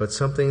verbatim, but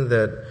something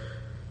that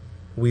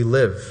we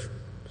live,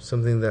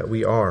 something that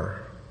we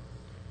are.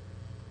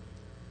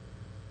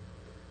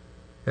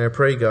 And I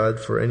pray, God,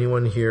 for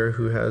anyone here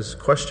who has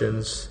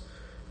questions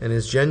and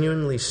is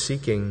genuinely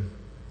seeking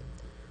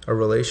a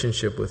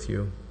relationship with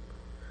you,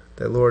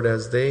 that, Lord,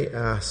 as they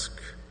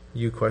ask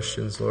you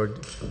questions,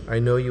 Lord, I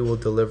know you will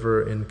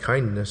deliver in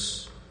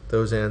kindness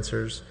those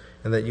answers,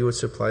 and that you would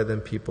supply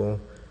them people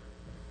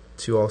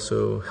to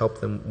also help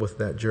them with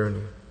that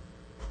journey.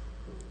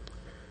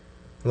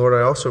 Lord,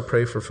 I also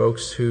pray for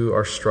folks who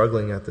are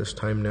struggling at this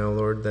time now,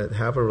 Lord, that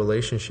have a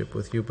relationship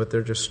with you, but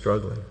they're just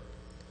struggling.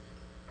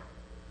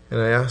 And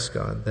I ask,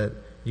 God, that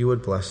you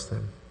would bless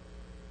them.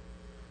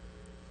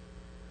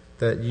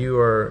 That you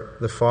are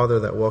the Father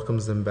that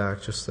welcomes them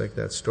back, just like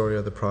that story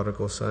of the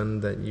prodigal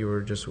son, that you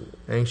were just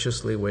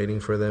anxiously waiting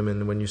for them,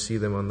 and when you see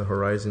them on the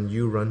horizon,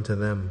 you run to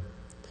them.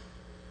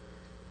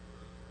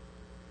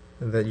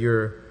 And that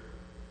you're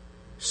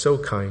so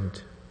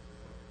kind.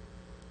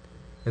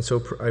 And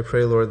so I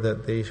pray, Lord,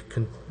 that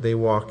they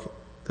walk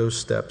those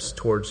steps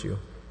towards you.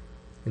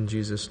 In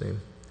Jesus'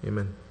 name,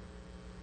 amen.